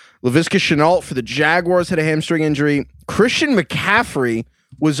 Laviska Shenault for the Jaguars had a hamstring injury. Christian McCaffrey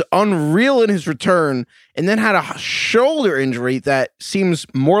was unreal in his return and then had a shoulder injury that seems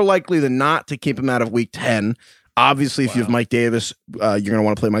more likely than not to keep him out of week 10. Obviously, if you have Mike Davis, you're going to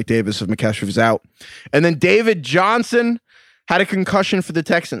want to play Mike Davis if McCaffrey is out. And then David Johnson had a concussion for the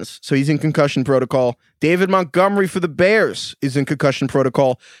Texans, so he's in concussion protocol. David Montgomery for the Bears is in concussion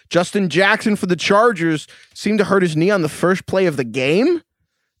protocol. Justin Jackson for the Chargers seemed to hurt his knee on the first play of the game.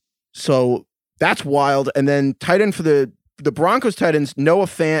 So that's wild. And then tight end for the Broncos tight ends, Noah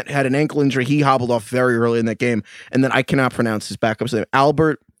Fant had an ankle injury. He hobbled off very early in that game. And then I cannot pronounce his backup's name.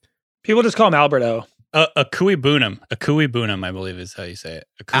 Albert. People just call him Alberto. Akui Bunam, I believe is how you say it.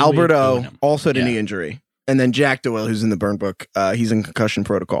 Alberto also had a knee injury. And then Jack Doyle, who's in the burn book, he's in concussion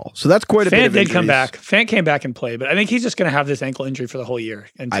protocol. So that's quite a bit of injuries. Fant did come back. Fant came back and played, but I think he's just going to have this ankle injury for the whole year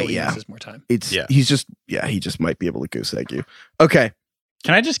until he misses more time. He just might be able to goose egg you. Okay.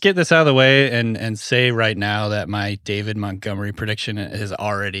 Can I just get this out of the way and say right now that my David Montgomery prediction is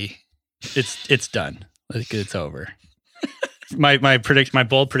already it's done. Like, it's over. my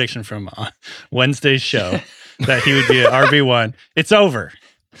bold prediction from Wednesday's show that he would be an RB1. It's over.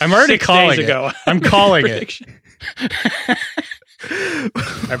 I'm already calling it. I'm calling it.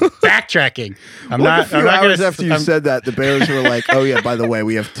 I'm backtracking. I'm not hours after you said that, the Bears were like, "Oh yeah, by the way,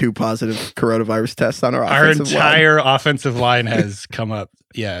 we have 2 positive coronavirus tests on our offensive line." Our entire offensive line has come up.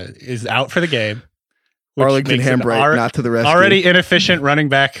 Yeah, is out for the game. Arlington Hambright not to the rescue. Already inefficient running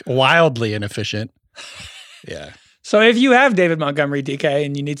back, wildly inefficient. Yeah. So if you have David Montgomery, DK,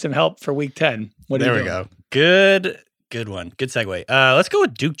 and you need some help for week 10, what do you do? There we go. Good one. Good segue. Let's go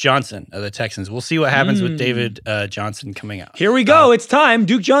with Duke Johnson of the Texans. We'll see what happens with David Johnson coming out. Here we go. It's time.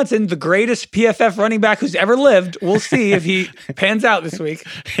 Duke Johnson, the greatest PFF running back who's ever lived. We'll see if he pans out this week.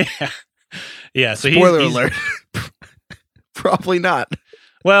 Yeah. So spoiler alert. Probably not.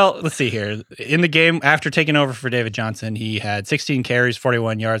 Well, let's see here. In the game, after taking over for David Johnson, he had 16 carries,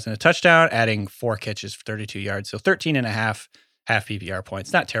 41 yards, and a touchdown, adding 4 catches for 32 yards. So 13 and a half PPR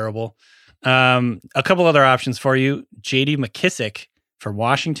points. Not terrible. A couple other options for you. J.D. McKissick for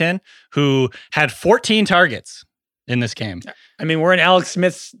Washington, who had 14 targets in this game. I mean, we're in Alex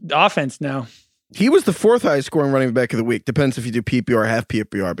Smith's offense now. He was the 4th highest scoring running back of the week. Depends if you do PPR, half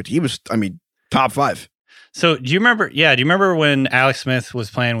PPR, but he was, top 5. So do you remember when Alex Smith was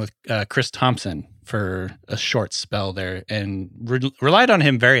playing with Chris Thompson for a short spell there and relied on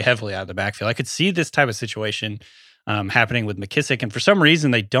him very heavily out of the backfield? I could see this type of situation happening with McKissick, and for some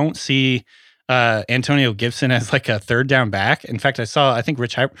reason they don't see Antonio Gibson as like a third down back. In fact, I think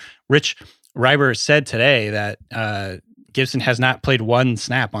Rich Reiber said today that Gibson has not played one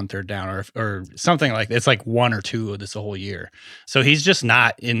snap on third down or something like that. It's like 1 or 2 of this whole year. So he's just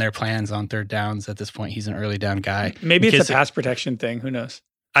not in their plans on third downs at this point. He's an early down guy. Maybe it's a pass protection thing. Who knows?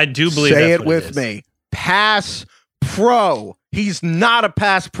 I do believe Say that's it what with me. Pass pro. He's not a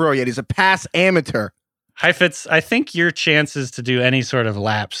pass pro yet. He's a pass amateur. Heifetz, I think your chances to do any sort of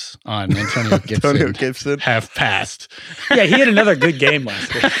lapse on Antonio Gibson have passed. Yeah, he had another good game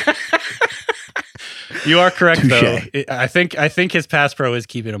last week. You are correct, Touché. though. I think his pass pro is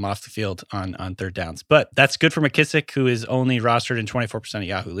keeping him off the field on third downs. But that's good for McKissick, who is only rostered in 24% of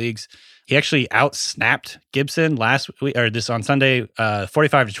Yahoo leagues. He actually out-snapped Gibson on Sunday,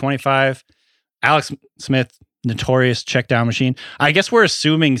 45-25. Alex Smith, notorious check down machine. I guess we're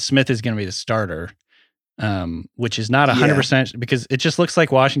assuming Smith is going to be the starter, which is not 100% because it just looks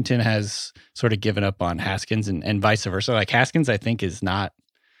like Washington has sort of given up on Haskins and vice versa. Like Haskins, I think, is not.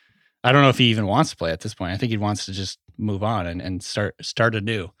 I don't know if he even wants to play at this point. I think he wants to just move on and start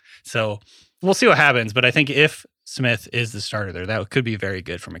anew. So we'll see what happens. But I think if Smith is the starter there, that could be very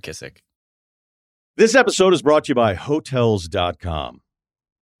good for McKissick. This episode is brought to you by Hotels.com.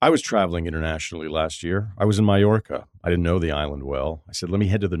 I was traveling internationally last year. I was in Mallorca. I didn't know the island well. I said, let me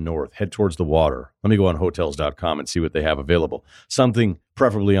head to the north, head towards the water. Let me go on Hotels.com and see what they have available. Something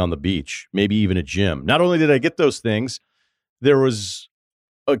preferably on the beach, maybe even a gym. Not only did I get those things, there was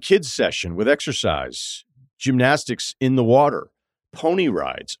a kids session with exercise, gymnastics in the water, pony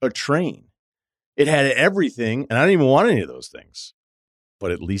rides, a train. It had everything, and I didn't even want any of those things.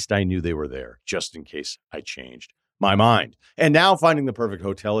 But at least I knew they were there, just in case I changed my mind. And now finding the perfect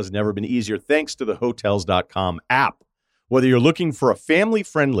hotel has never been easier thanks to the Hotels.com app. Whether you're looking for a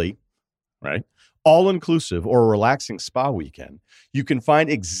family-friendly, right, all-inclusive or a relaxing spa weekend, you can find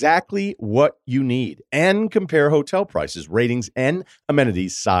exactly what you need and compare hotel prices, ratings, and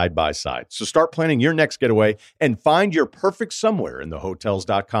amenities side by side. So start planning your next getaway and find your perfect somewhere in the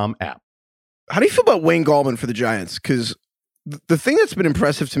Hotels.com app. How do you feel about Wayne Gallman for the Giants? Because the thing that's been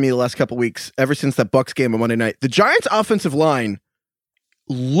impressive to me the last couple of weeks, ever since that Bucs game on Monday night, the Giants' offensive line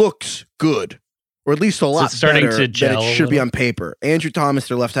looks good, or at least a lot starting better to gel than it should be on paper. Andrew Thomas,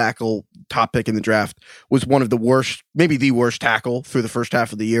 their left tackle, top pick in the draft, was one of the worst, maybe the worst tackle through the first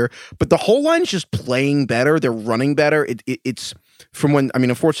half of the year. But the whole line's just playing better. They're running better. It's from when,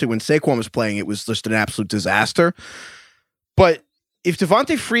 unfortunately, when Saquon was playing, it was just an absolute disaster. But if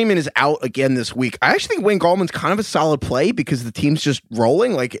Devontae Freeman is out again this week, I actually think Wayne Gallman's kind of a solid play because the team's just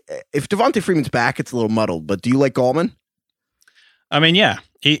rolling. Like, if Devontae Freeman's back, it's a little muddled. But do you like Gallman? I mean, yeah.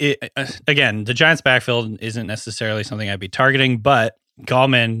 Again, the Giants' backfield isn't necessarily something I'd be targeting, but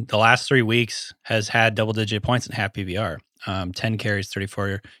Gallman, the last 3 weeks, has had double-digit points in half PPR. 10 carries,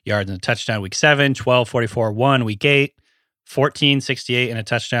 34 yards and a touchdown week 7, 12, 44, 1 week 8, 14, 68 and a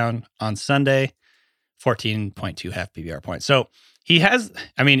touchdown on Sunday, 14.2 half PPR points. So he has,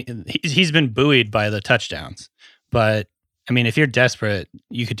 he's been buoyed by the touchdowns, but if you're desperate,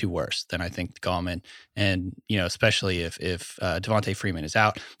 you could do worse than I think Gallman, and especially if Devontae Freeman is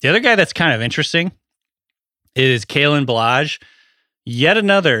out. The other guy that's kind of interesting is Kalen Ballage, yet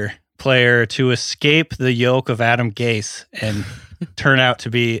another player to escape the yoke of Adam Gase and turn out to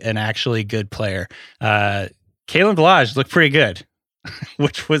be an actually good player. Kalen Ballage looked pretty good,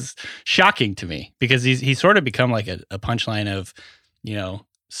 which was shocking to me because he's sort of become like a punchline of,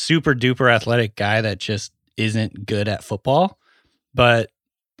 super duper athletic guy that just isn't good at football. But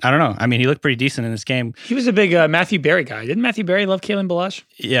I don't know. He looked pretty decent in this game. He was a big Matthew Berry guy. Didn't Matthew Berry love Kalen Ballage?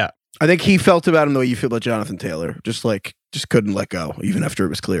 Yeah. I think he felt about him the way you feel about Jonathan Taylor. Just couldn't let go, even after it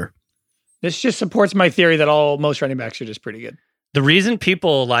was clear. This just supports my theory that most running backs are just pretty good. The reason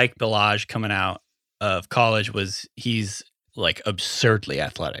people like Ballage coming out of college was he's like absurdly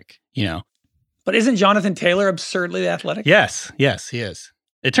athletic, But isn't Jonathan Taylor absurdly athletic? Yes, he is.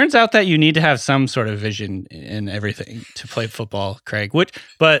 It turns out that you need to have some sort of vision in everything to play football, Craig.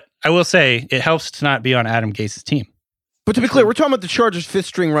 But I will say it helps to not be on Adam Gase's team. But to be clear, we're talking about the Chargers'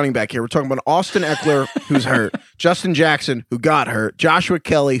 fifth-string running back here. We're talking about Austin Eckler, who's hurt, Justin Jackson, who got hurt, Joshua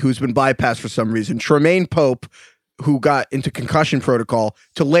Kelly, who's been bypassed for some reason, Tremaine Pope, who got into concussion protocol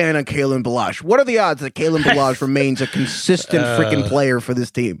to land on Kalen Ballage. What are the odds that Kalen Ballage remains a consistent freaking player for this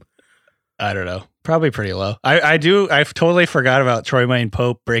team? I don't know. Probably pretty low. I totally forgot about Troy Wayne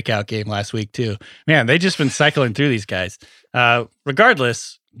Pope breakout game last week too. Man, they just been cycling through these guys.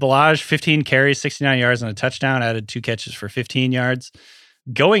 Regardless, Ballage, 15 carries, 69 yards and a touchdown, added 2 catches for 15 yards.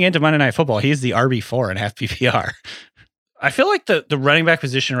 Going into Monday Night Football, he's the RB4 in half PPR. I feel like the running back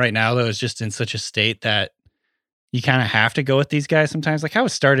position right now, though, is just in such a state that you kind of have to go with these guys sometimes. Like I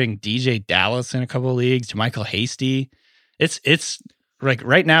was starting DJ Dallas in a couple of leagues, JaMychal Hasty. It's like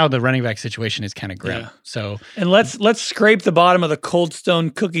right now the running back situation is kind of grim. Yeah. So and let's scrape the bottom of the Cold Stone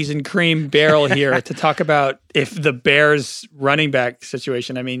cookies and cream barrel here to talk about if the Bears running back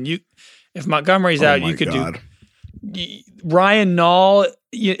situation. I mean, if Montgomery's out, you could do Ryan Nall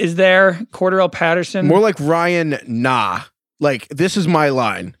is there, Cordarrelle Patterson. More like Ryan Nah. Like this is my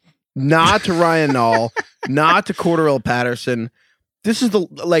line. Not to Ryan Nall, not to Cordarrelle Patterson. This is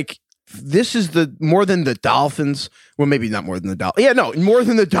the more than the Dolphins. Well, maybe not more than the Dolphins. Yeah, no, more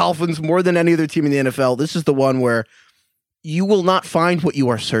than the Dolphins, more than any other team in the NFL. This is the one where you will not find what you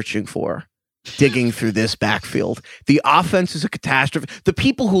are searching for digging through this backfield. The offense is a catastrophe. The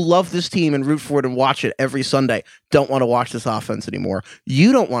people who love this team and root for it and watch it every Sunday don't want to watch this offense anymore.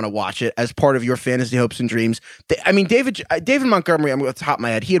 You don't want to watch it as part of your fantasy hopes and dreams. David Montgomery, I'm going to top of my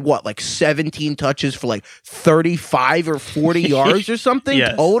head. He had what, like 17 touches for like 35 or 40 yards or something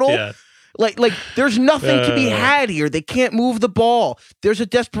total? Yeah. Like there's nothing to be had here. They can't move the ball. There's a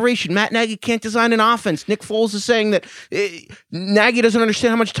desperation. Matt Nagy can't design an offense. Nick Foles is saying that Nagy doesn't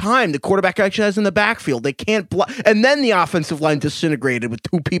understand how much time the quarterback actually has in the backfield. They can't block. And then the offensive line disintegrated with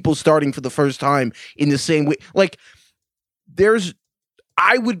 2 people starting for the first time in the same week. Like,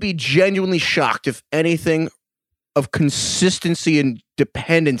 I would be genuinely shocked if anything of consistency and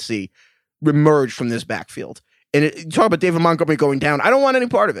dependency emerged from this backfield. And you talk about David Montgomery going down. I don't want any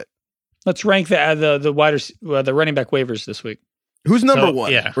part of it. Let's rank the running back waivers this week. Who's number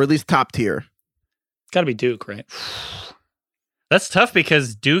one? Yeah. Or at least top tier? It's got to be Duke, right? That's tough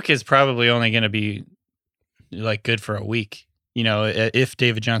because Duke is probably only going to be like good for a week, if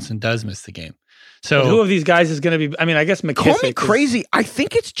David Johnson does miss the game. So who of these guys is going to be? I mean, I guess McKissick. Call me crazy. I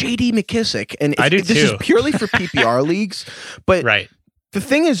think it's J.D. McKissick, and this is purely for PPR leagues. But the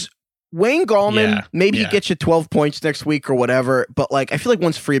thing is, Wayne Gallman, maybe he gets you 12 points next week or whatever. But like, I feel like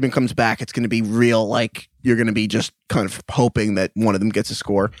once Freeman comes back, it's going to be real. Like you're going to be just kind of hoping that one of them gets a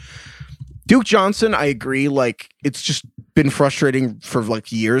score. Duke Johnson, I agree. Like it's just been frustrating for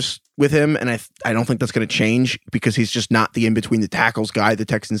like years with him, and I don't think that's going to change because he's just not the in between the tackles guy the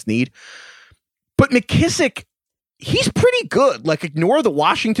Texans need. But McKissick, he's pretty good. Like ignore the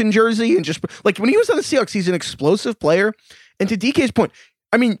Washington jersey and just like when he was on the Seahawks, he's an explosive player. And to DK's point,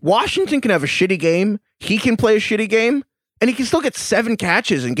 I mean, Washington can have a shitty game. He can play a shitty game, and he can still get 7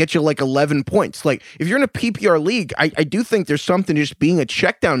 catches and get you like 11 points. Like, if you're in a PPR league, I do think there's something to just being a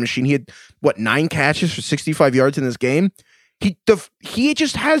checkdown machine. He had, 9 catches for 65 yards in this game? He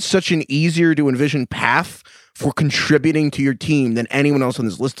just has such an easier to envision path for contributing to your team than anyone else on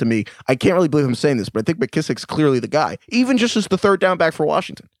this list to me. I can't really believe I'm saying this, but I think McKissick's clearly the guy, even just as the third down back for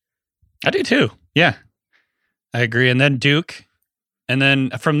Washington. I do too. Yeah, I agree. And then Duke. And then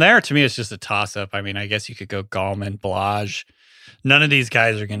from there, to me, it's just a toss-up. I mean, I guess you could go Gallman, Ballage. None of these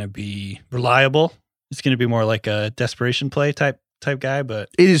guys are going to be reliable. It's going to be more like a desperation play type guy. But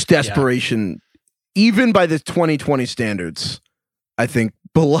it is desperation, even by the 2020 standards. I think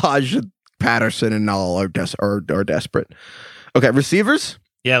Ballage, Patterson, and Nall are desperate. Okay, receivers?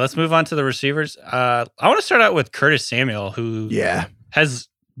 Yeah, let's move on to the receivers. I want to start out with Curtis Samuel, who has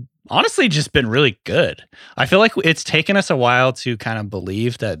honestly just been really good. I feel like it's taken us a while to kind of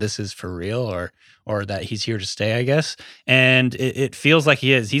believe that this is for real or that he's here to stay, I guess. And it feels like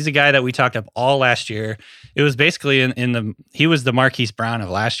he is. He's a guy that we talked up all last year. It was basically he was the Marquise Brown of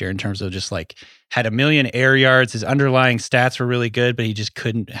last year in terms of just like had 1 million air yards. His underlying stats were really good, but he just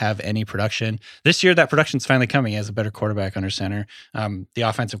couldn't have any production. This year, that production's finally coming. He has a better quarterback under center. The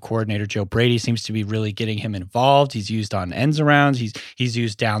offensive coordinator, Joe Brady, seems to be really getting him involved. He's used on ends arounds. He's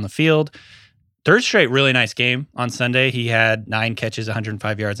used down the field. Third straight really nice game on Sunday. He had 9 catches,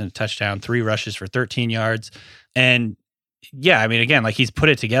 105 yards and a touchdown, 3 rushes for 13 yards. And yeah, I mean, again, like he's put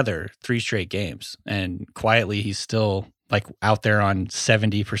it together 3 straight games, and quietly he's still like out there on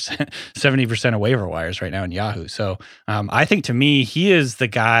 70% of waiver wires right now in Yahoo. So I think to me, he's the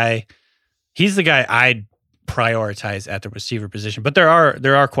guy I'd prioritize at the receiver position. But there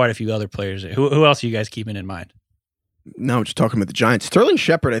are quite a few other players. Who else are you guys keeping in mind? No, I'm just talking about the Giants. Sterling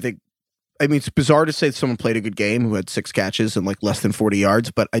Shepard, I think I mean, it's bizarre to say someone played a good game who had 6 catches and like less than 40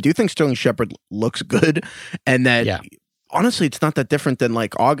 yards, but I do think Sterling Shepard looks good. And that honestly, it's not that different than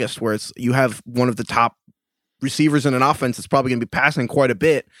like August, where you have one of the top receivers in an offense that's probably going to be passing quite a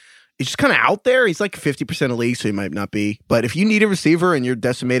bit. He's just kind of out there. He's like 50% of league, so he might not be. But if you need a receiver and you're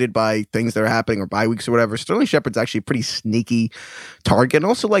decimated by things that are happening or bye weeks or whatever, Sterling Shepard's actually a pretty sneaky target. And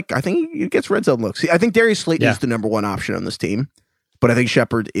also, like, I think he gets red zone looks. I think Darius Slayton is the number one option on this team. But I think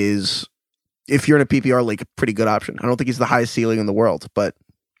Shepard is, if you're in a PPR league, a pretty good option. I don't think he's the highest ceiling in the world, but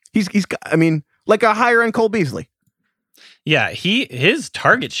he's I mean, like a higher end Cole Beasley. Yeah, his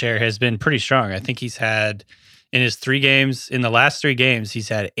target share has been pretty strong. I think he's had... in the last 3 games, he's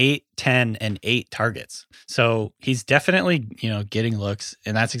had 8, 10, and 8 targets. So he's definitely, getting looks,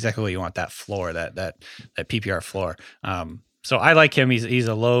 and that's exactly what you want, that floor, that PPR floor. So I like him. He's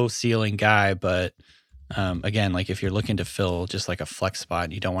a low ceiling guy, but again, like if you're looking to fill just like a flex spot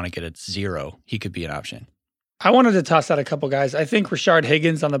and you don't want to get a 0, he could be an option. I wanted to toss out a couple guys. I think Rashard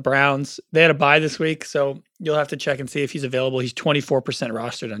Higgins on the Browns, they had a bye this week, so you'll have to check and see if he's available. He's 24%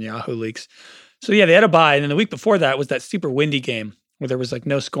 rostered on Yahoo Leagues. So yeah, they had a bye, and then the week before that was that super windy game where there was like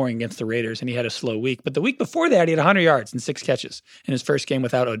no scoring against the Raiders, and he had a slow week. But the week before that, he had 100 yards and 6 catches in his first game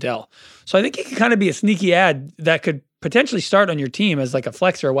without Odell. So I think he could kind of be a sneaky ad that could potentially start on your team as like a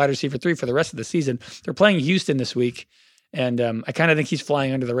flex or a wide receiver 3 for the rest of the season. They're playing Houston this week, and I kind of think he's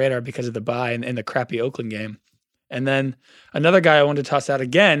flying under the radar because of the bye and the crappy Oakland game. And then another guy I wanted to toss out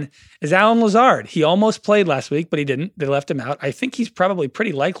again is Alan Lazard. He almost played last week, but he didn't. They left him out. I think he's probably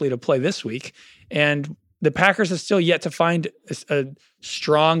pretty likely to play this week. And the Packers have still yet to find a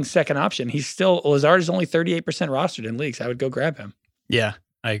strong second option. Lazard is only 38% rostered in leagues. I would go grab him. Yeah,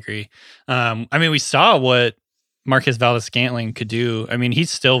 I agree. I mean, we saw what Marquez Valdes-Scantling could do. I mean,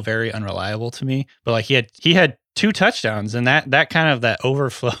 he's still very unreliable to me, but like he had 2 touchdowns, and that kind of that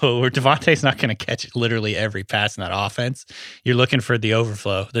overflow where Devontae's not going to catch literally every pass in that offense. You're looking for the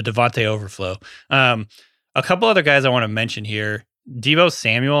overflow, the Devontae overflow. A couple other guys I want to mention here. Deebo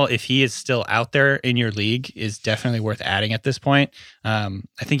Samuel, if he is still out there in your league, is definitely worth adding at this point. I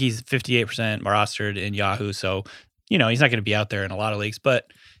think he's 58% rostered in Yahoo, so he's not going to be out there in a lot of leagues, but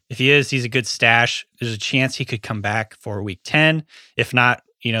if he is, he's a good stash. There's a chance he could come back for week 10. If not,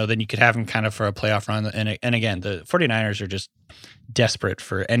 then you could have him kind of for a playoff run. And again, the 49ers are just desperate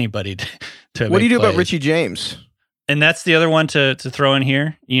for anybody to What do you do plays. about Richie James? And that's the other one to throw in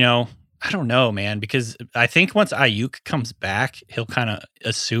here. I don't know, man, because I think once Ayuk comes back, he'll kind of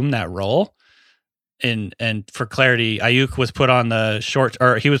assume that role. And for clarity, Ayuk was put on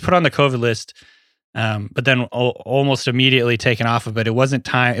he was put on the COVID list, but then almost immediately taken off of it. It wasn't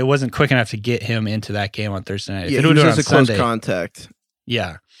quick enough to get him into that game on Thursday night. Yeah, he was a close contact.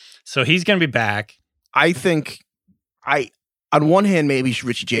 Yeah. So he's going to be back. I think on one hand, maybe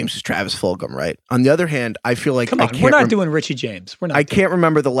Richie James is Travis Fulgham, right? On the other hand, I feel like we're not doing Richie James. I can't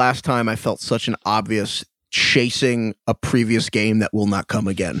remember the last time I felt such an obvious chasing a previous game that will not come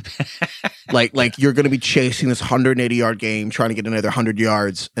again. like you're going to be chasing this 180-yard game, trying to get another 100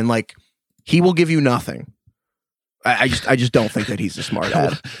 yards, and like he will give you nothing. I just don't think that he's a smart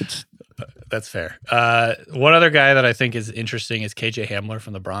ad. That's fair. One other guy that I think is interesting is KJ Hamler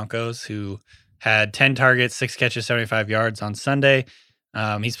from the Broncos, who had 10 targets, 6 catches, 75 yards on Sunday.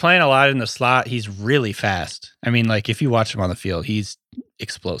 He's playing a lot in the slot. He's really fast. I mean, like if you watch him on the field, he's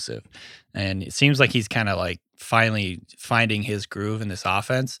explosive. And it seems like he's kind of like finally finding his groove in this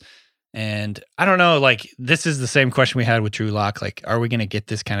offense. And I don't know, like this is the same question we had with Drew Lock. Like, are we going to get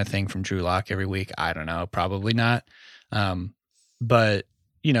this kind of thing from Drew Lock every week? I don't know. Probably not. But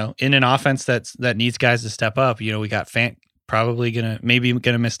in an offense that needs guys to step up, we got Fant probably gonna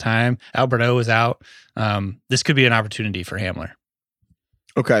miss time. Alberto is out. This could be an opportunity for Hamler.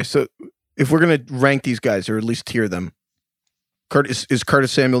 Okay, so if we're gonna rank these guys or at least tier them, is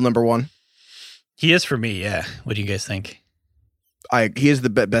Curtis Samuel number 1? He is for me. Yeah. What do you guys think? He is the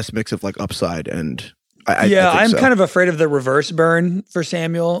best mix of like upside and. I'm kind of afraid of the reverse burn for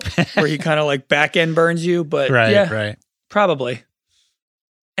Samuel, where he kind of like back end burns you. But right, probably.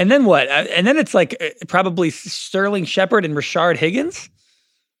 And then what? And then it's like probably Sterling Shepard and Rashard Higgins.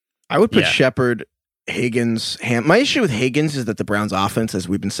 I would put Shepard, Higgins, My issue with Higgins is that the Browns' offense, as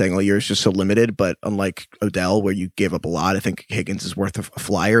we've been saying all year, is just so limited. But unlike Odell, where you gave up a lot, I think Higgins is worth a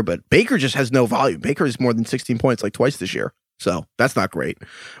flyer. But Baker just has no volume. Baker is more than 16 points like twice this year. So that's not great.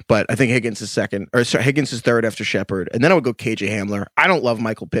 But I think Higgins is Higgins is third after Shepard. And then I would go KJ Hamler. I don't love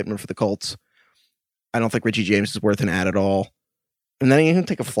Michael Pittman for the Colts. I don't think Richie James is worth an ad at all. And then you can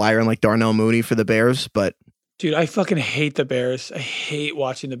take a flyer on like Darnell Mooney for the Bears, but Dude, I fucking hate the Bears. I hate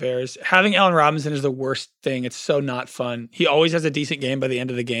watching the Bears. Having Allen Robinson is the worst thing. It's so not fun. He always has a decent game by the end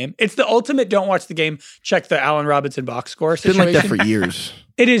of the game. It's the ultimate don't watch the game, check the Allen Robinson box score situation. Been like that for years.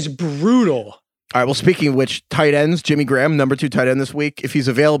 It is brutal. All right, well, speaking of which, tight ends, Jimmy Graham, number 2 tight end this week. If he's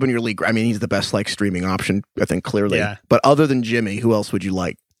available in your league, I mean, he's the best like streaming option, I think, clearly. Yeah. But other than Jimmy, who else would you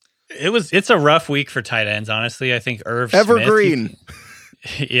like? It's a rough week for tight ends, honestly. I think Irv Evergreen.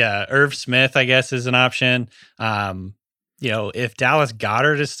 Smith, Irv Smith, I guess, is an option. If Dallas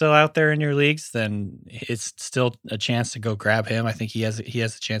Goedert is still out there in your leagues, then it's still a chance to go grab him. I think he has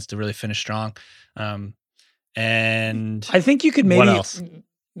a chance to really finish strong. And I think you could maybe. What else?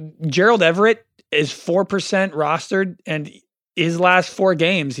 Gerald Everett is 4% rostered, and his last 4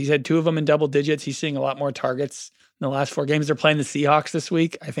 games, he's had 2 of them in double digits. He's seeing a lot more targets in the last 4 games. They're playing the Seahawks this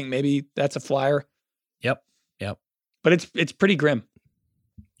week. I think maybe that's a flyer. Yep. But it's pretty grim.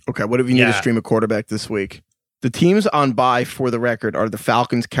 Okay, what if you need to stream a quarterback this week? The teams on bye, for the record, are the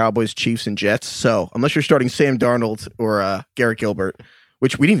Falcons, Cowboys, Chiefs, and Jets. So unless you're starting Sam Darnold or Garrett Gilbert,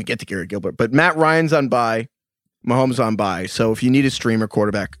 which we didn't even get to Garrett Gilbert, but Matt Ryan's on bye, Mahomes on bye. So if you need a streamer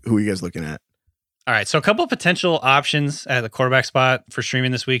quarterback, who are you guys looking at? All right, so a couple of potential options at the quarterback spot for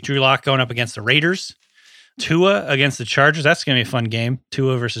streaming this week. Drew Lock going up against the Raiders. Tua against the Chargers. That's going to be a fun game.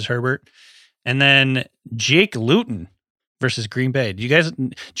 Tua versus Herbert. And then Jake Luton versus Green Bay.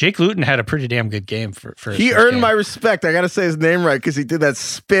 Jake Luton had a pretty damn good game for he earned my respect. I got to say his name right because he did that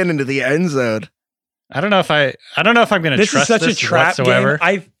spin into the end zone. I don't know if I'm going to trust this. This is such a trap whatsoever.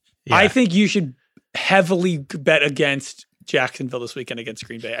 Game. I think you should heavily bet against Jacksonville this weekend against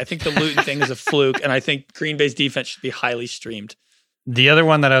Green Bay. I think the Luton thing is a fluke, and I think Green Bay's defense should be highly streamed. The other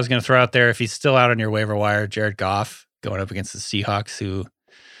one that I was going to throw out there, if he's still out on your waiver wire, Jared Goff going up against the Seahawks, who,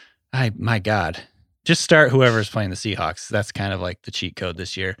 my God, just start whoever's playing the Seahawks. That's kind of like the cheat code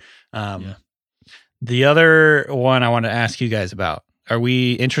this year. The other one I want to ask you guys about, are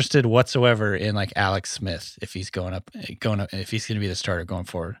we interested whatsoever in like Alex Smith if he's going up, if he's going to be the starter going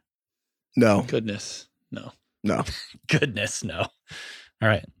forward? No. Goodness. No. Goodness, no. All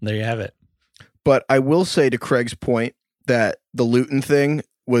right, there you have it. But I will say to Craig's point that the Luton thing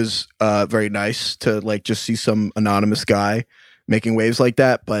was very nice to like just see some anonymous guy making waves like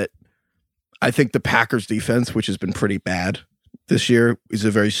that. But I think the Packers defense, which has been pretty bad this year, is a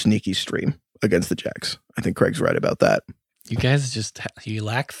very sneaky stream against the Jags. I think Craig's right about that. You guys you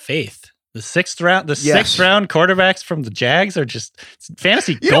lack faith. The sixth round quarterbacks from the Jags are just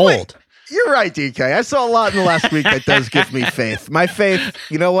fantasy gold. You're right, DK. I saw a lot in the last week that does give me faith. My faith,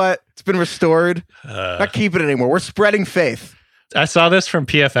 you know what? It's been restored. Not keeping it anymore. We're spreading faith. I saw this from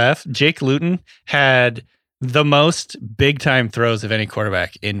PFF. Jake Luton had the most big-time throws of any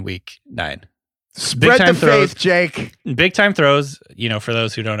quarterback in week 9. Spread the faith, Jake. Big-time throws, for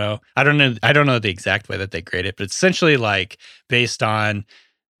those who don't know. I don't know the exact way that they grade it, but it's essentially like based on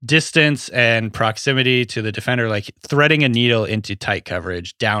distance and proximity to the defender, like threading a needle into tight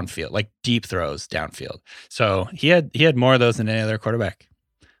coverage downfield, like deep throws downfield. So he had more of those than any other quarterback,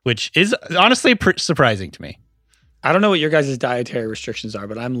 which is honestly surprising to me. I don't know what your guys' dietary restrictions are,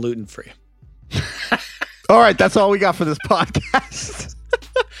 but I'm gluten free. All right, that's all we got for this podcast.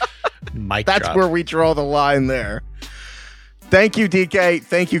 That's drop. Where we draw the line there. Thank you, DK.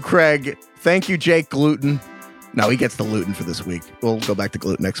 Thank you, Craig. Thank you, Jake Gluten. No, he gets the Luton for this week. We'll go back to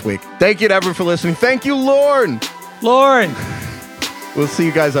gluten next week. Thank you to everyone for listening. Thank you, Lorne. Lauren. We'll see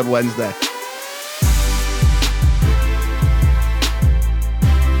you guys on Wednesday.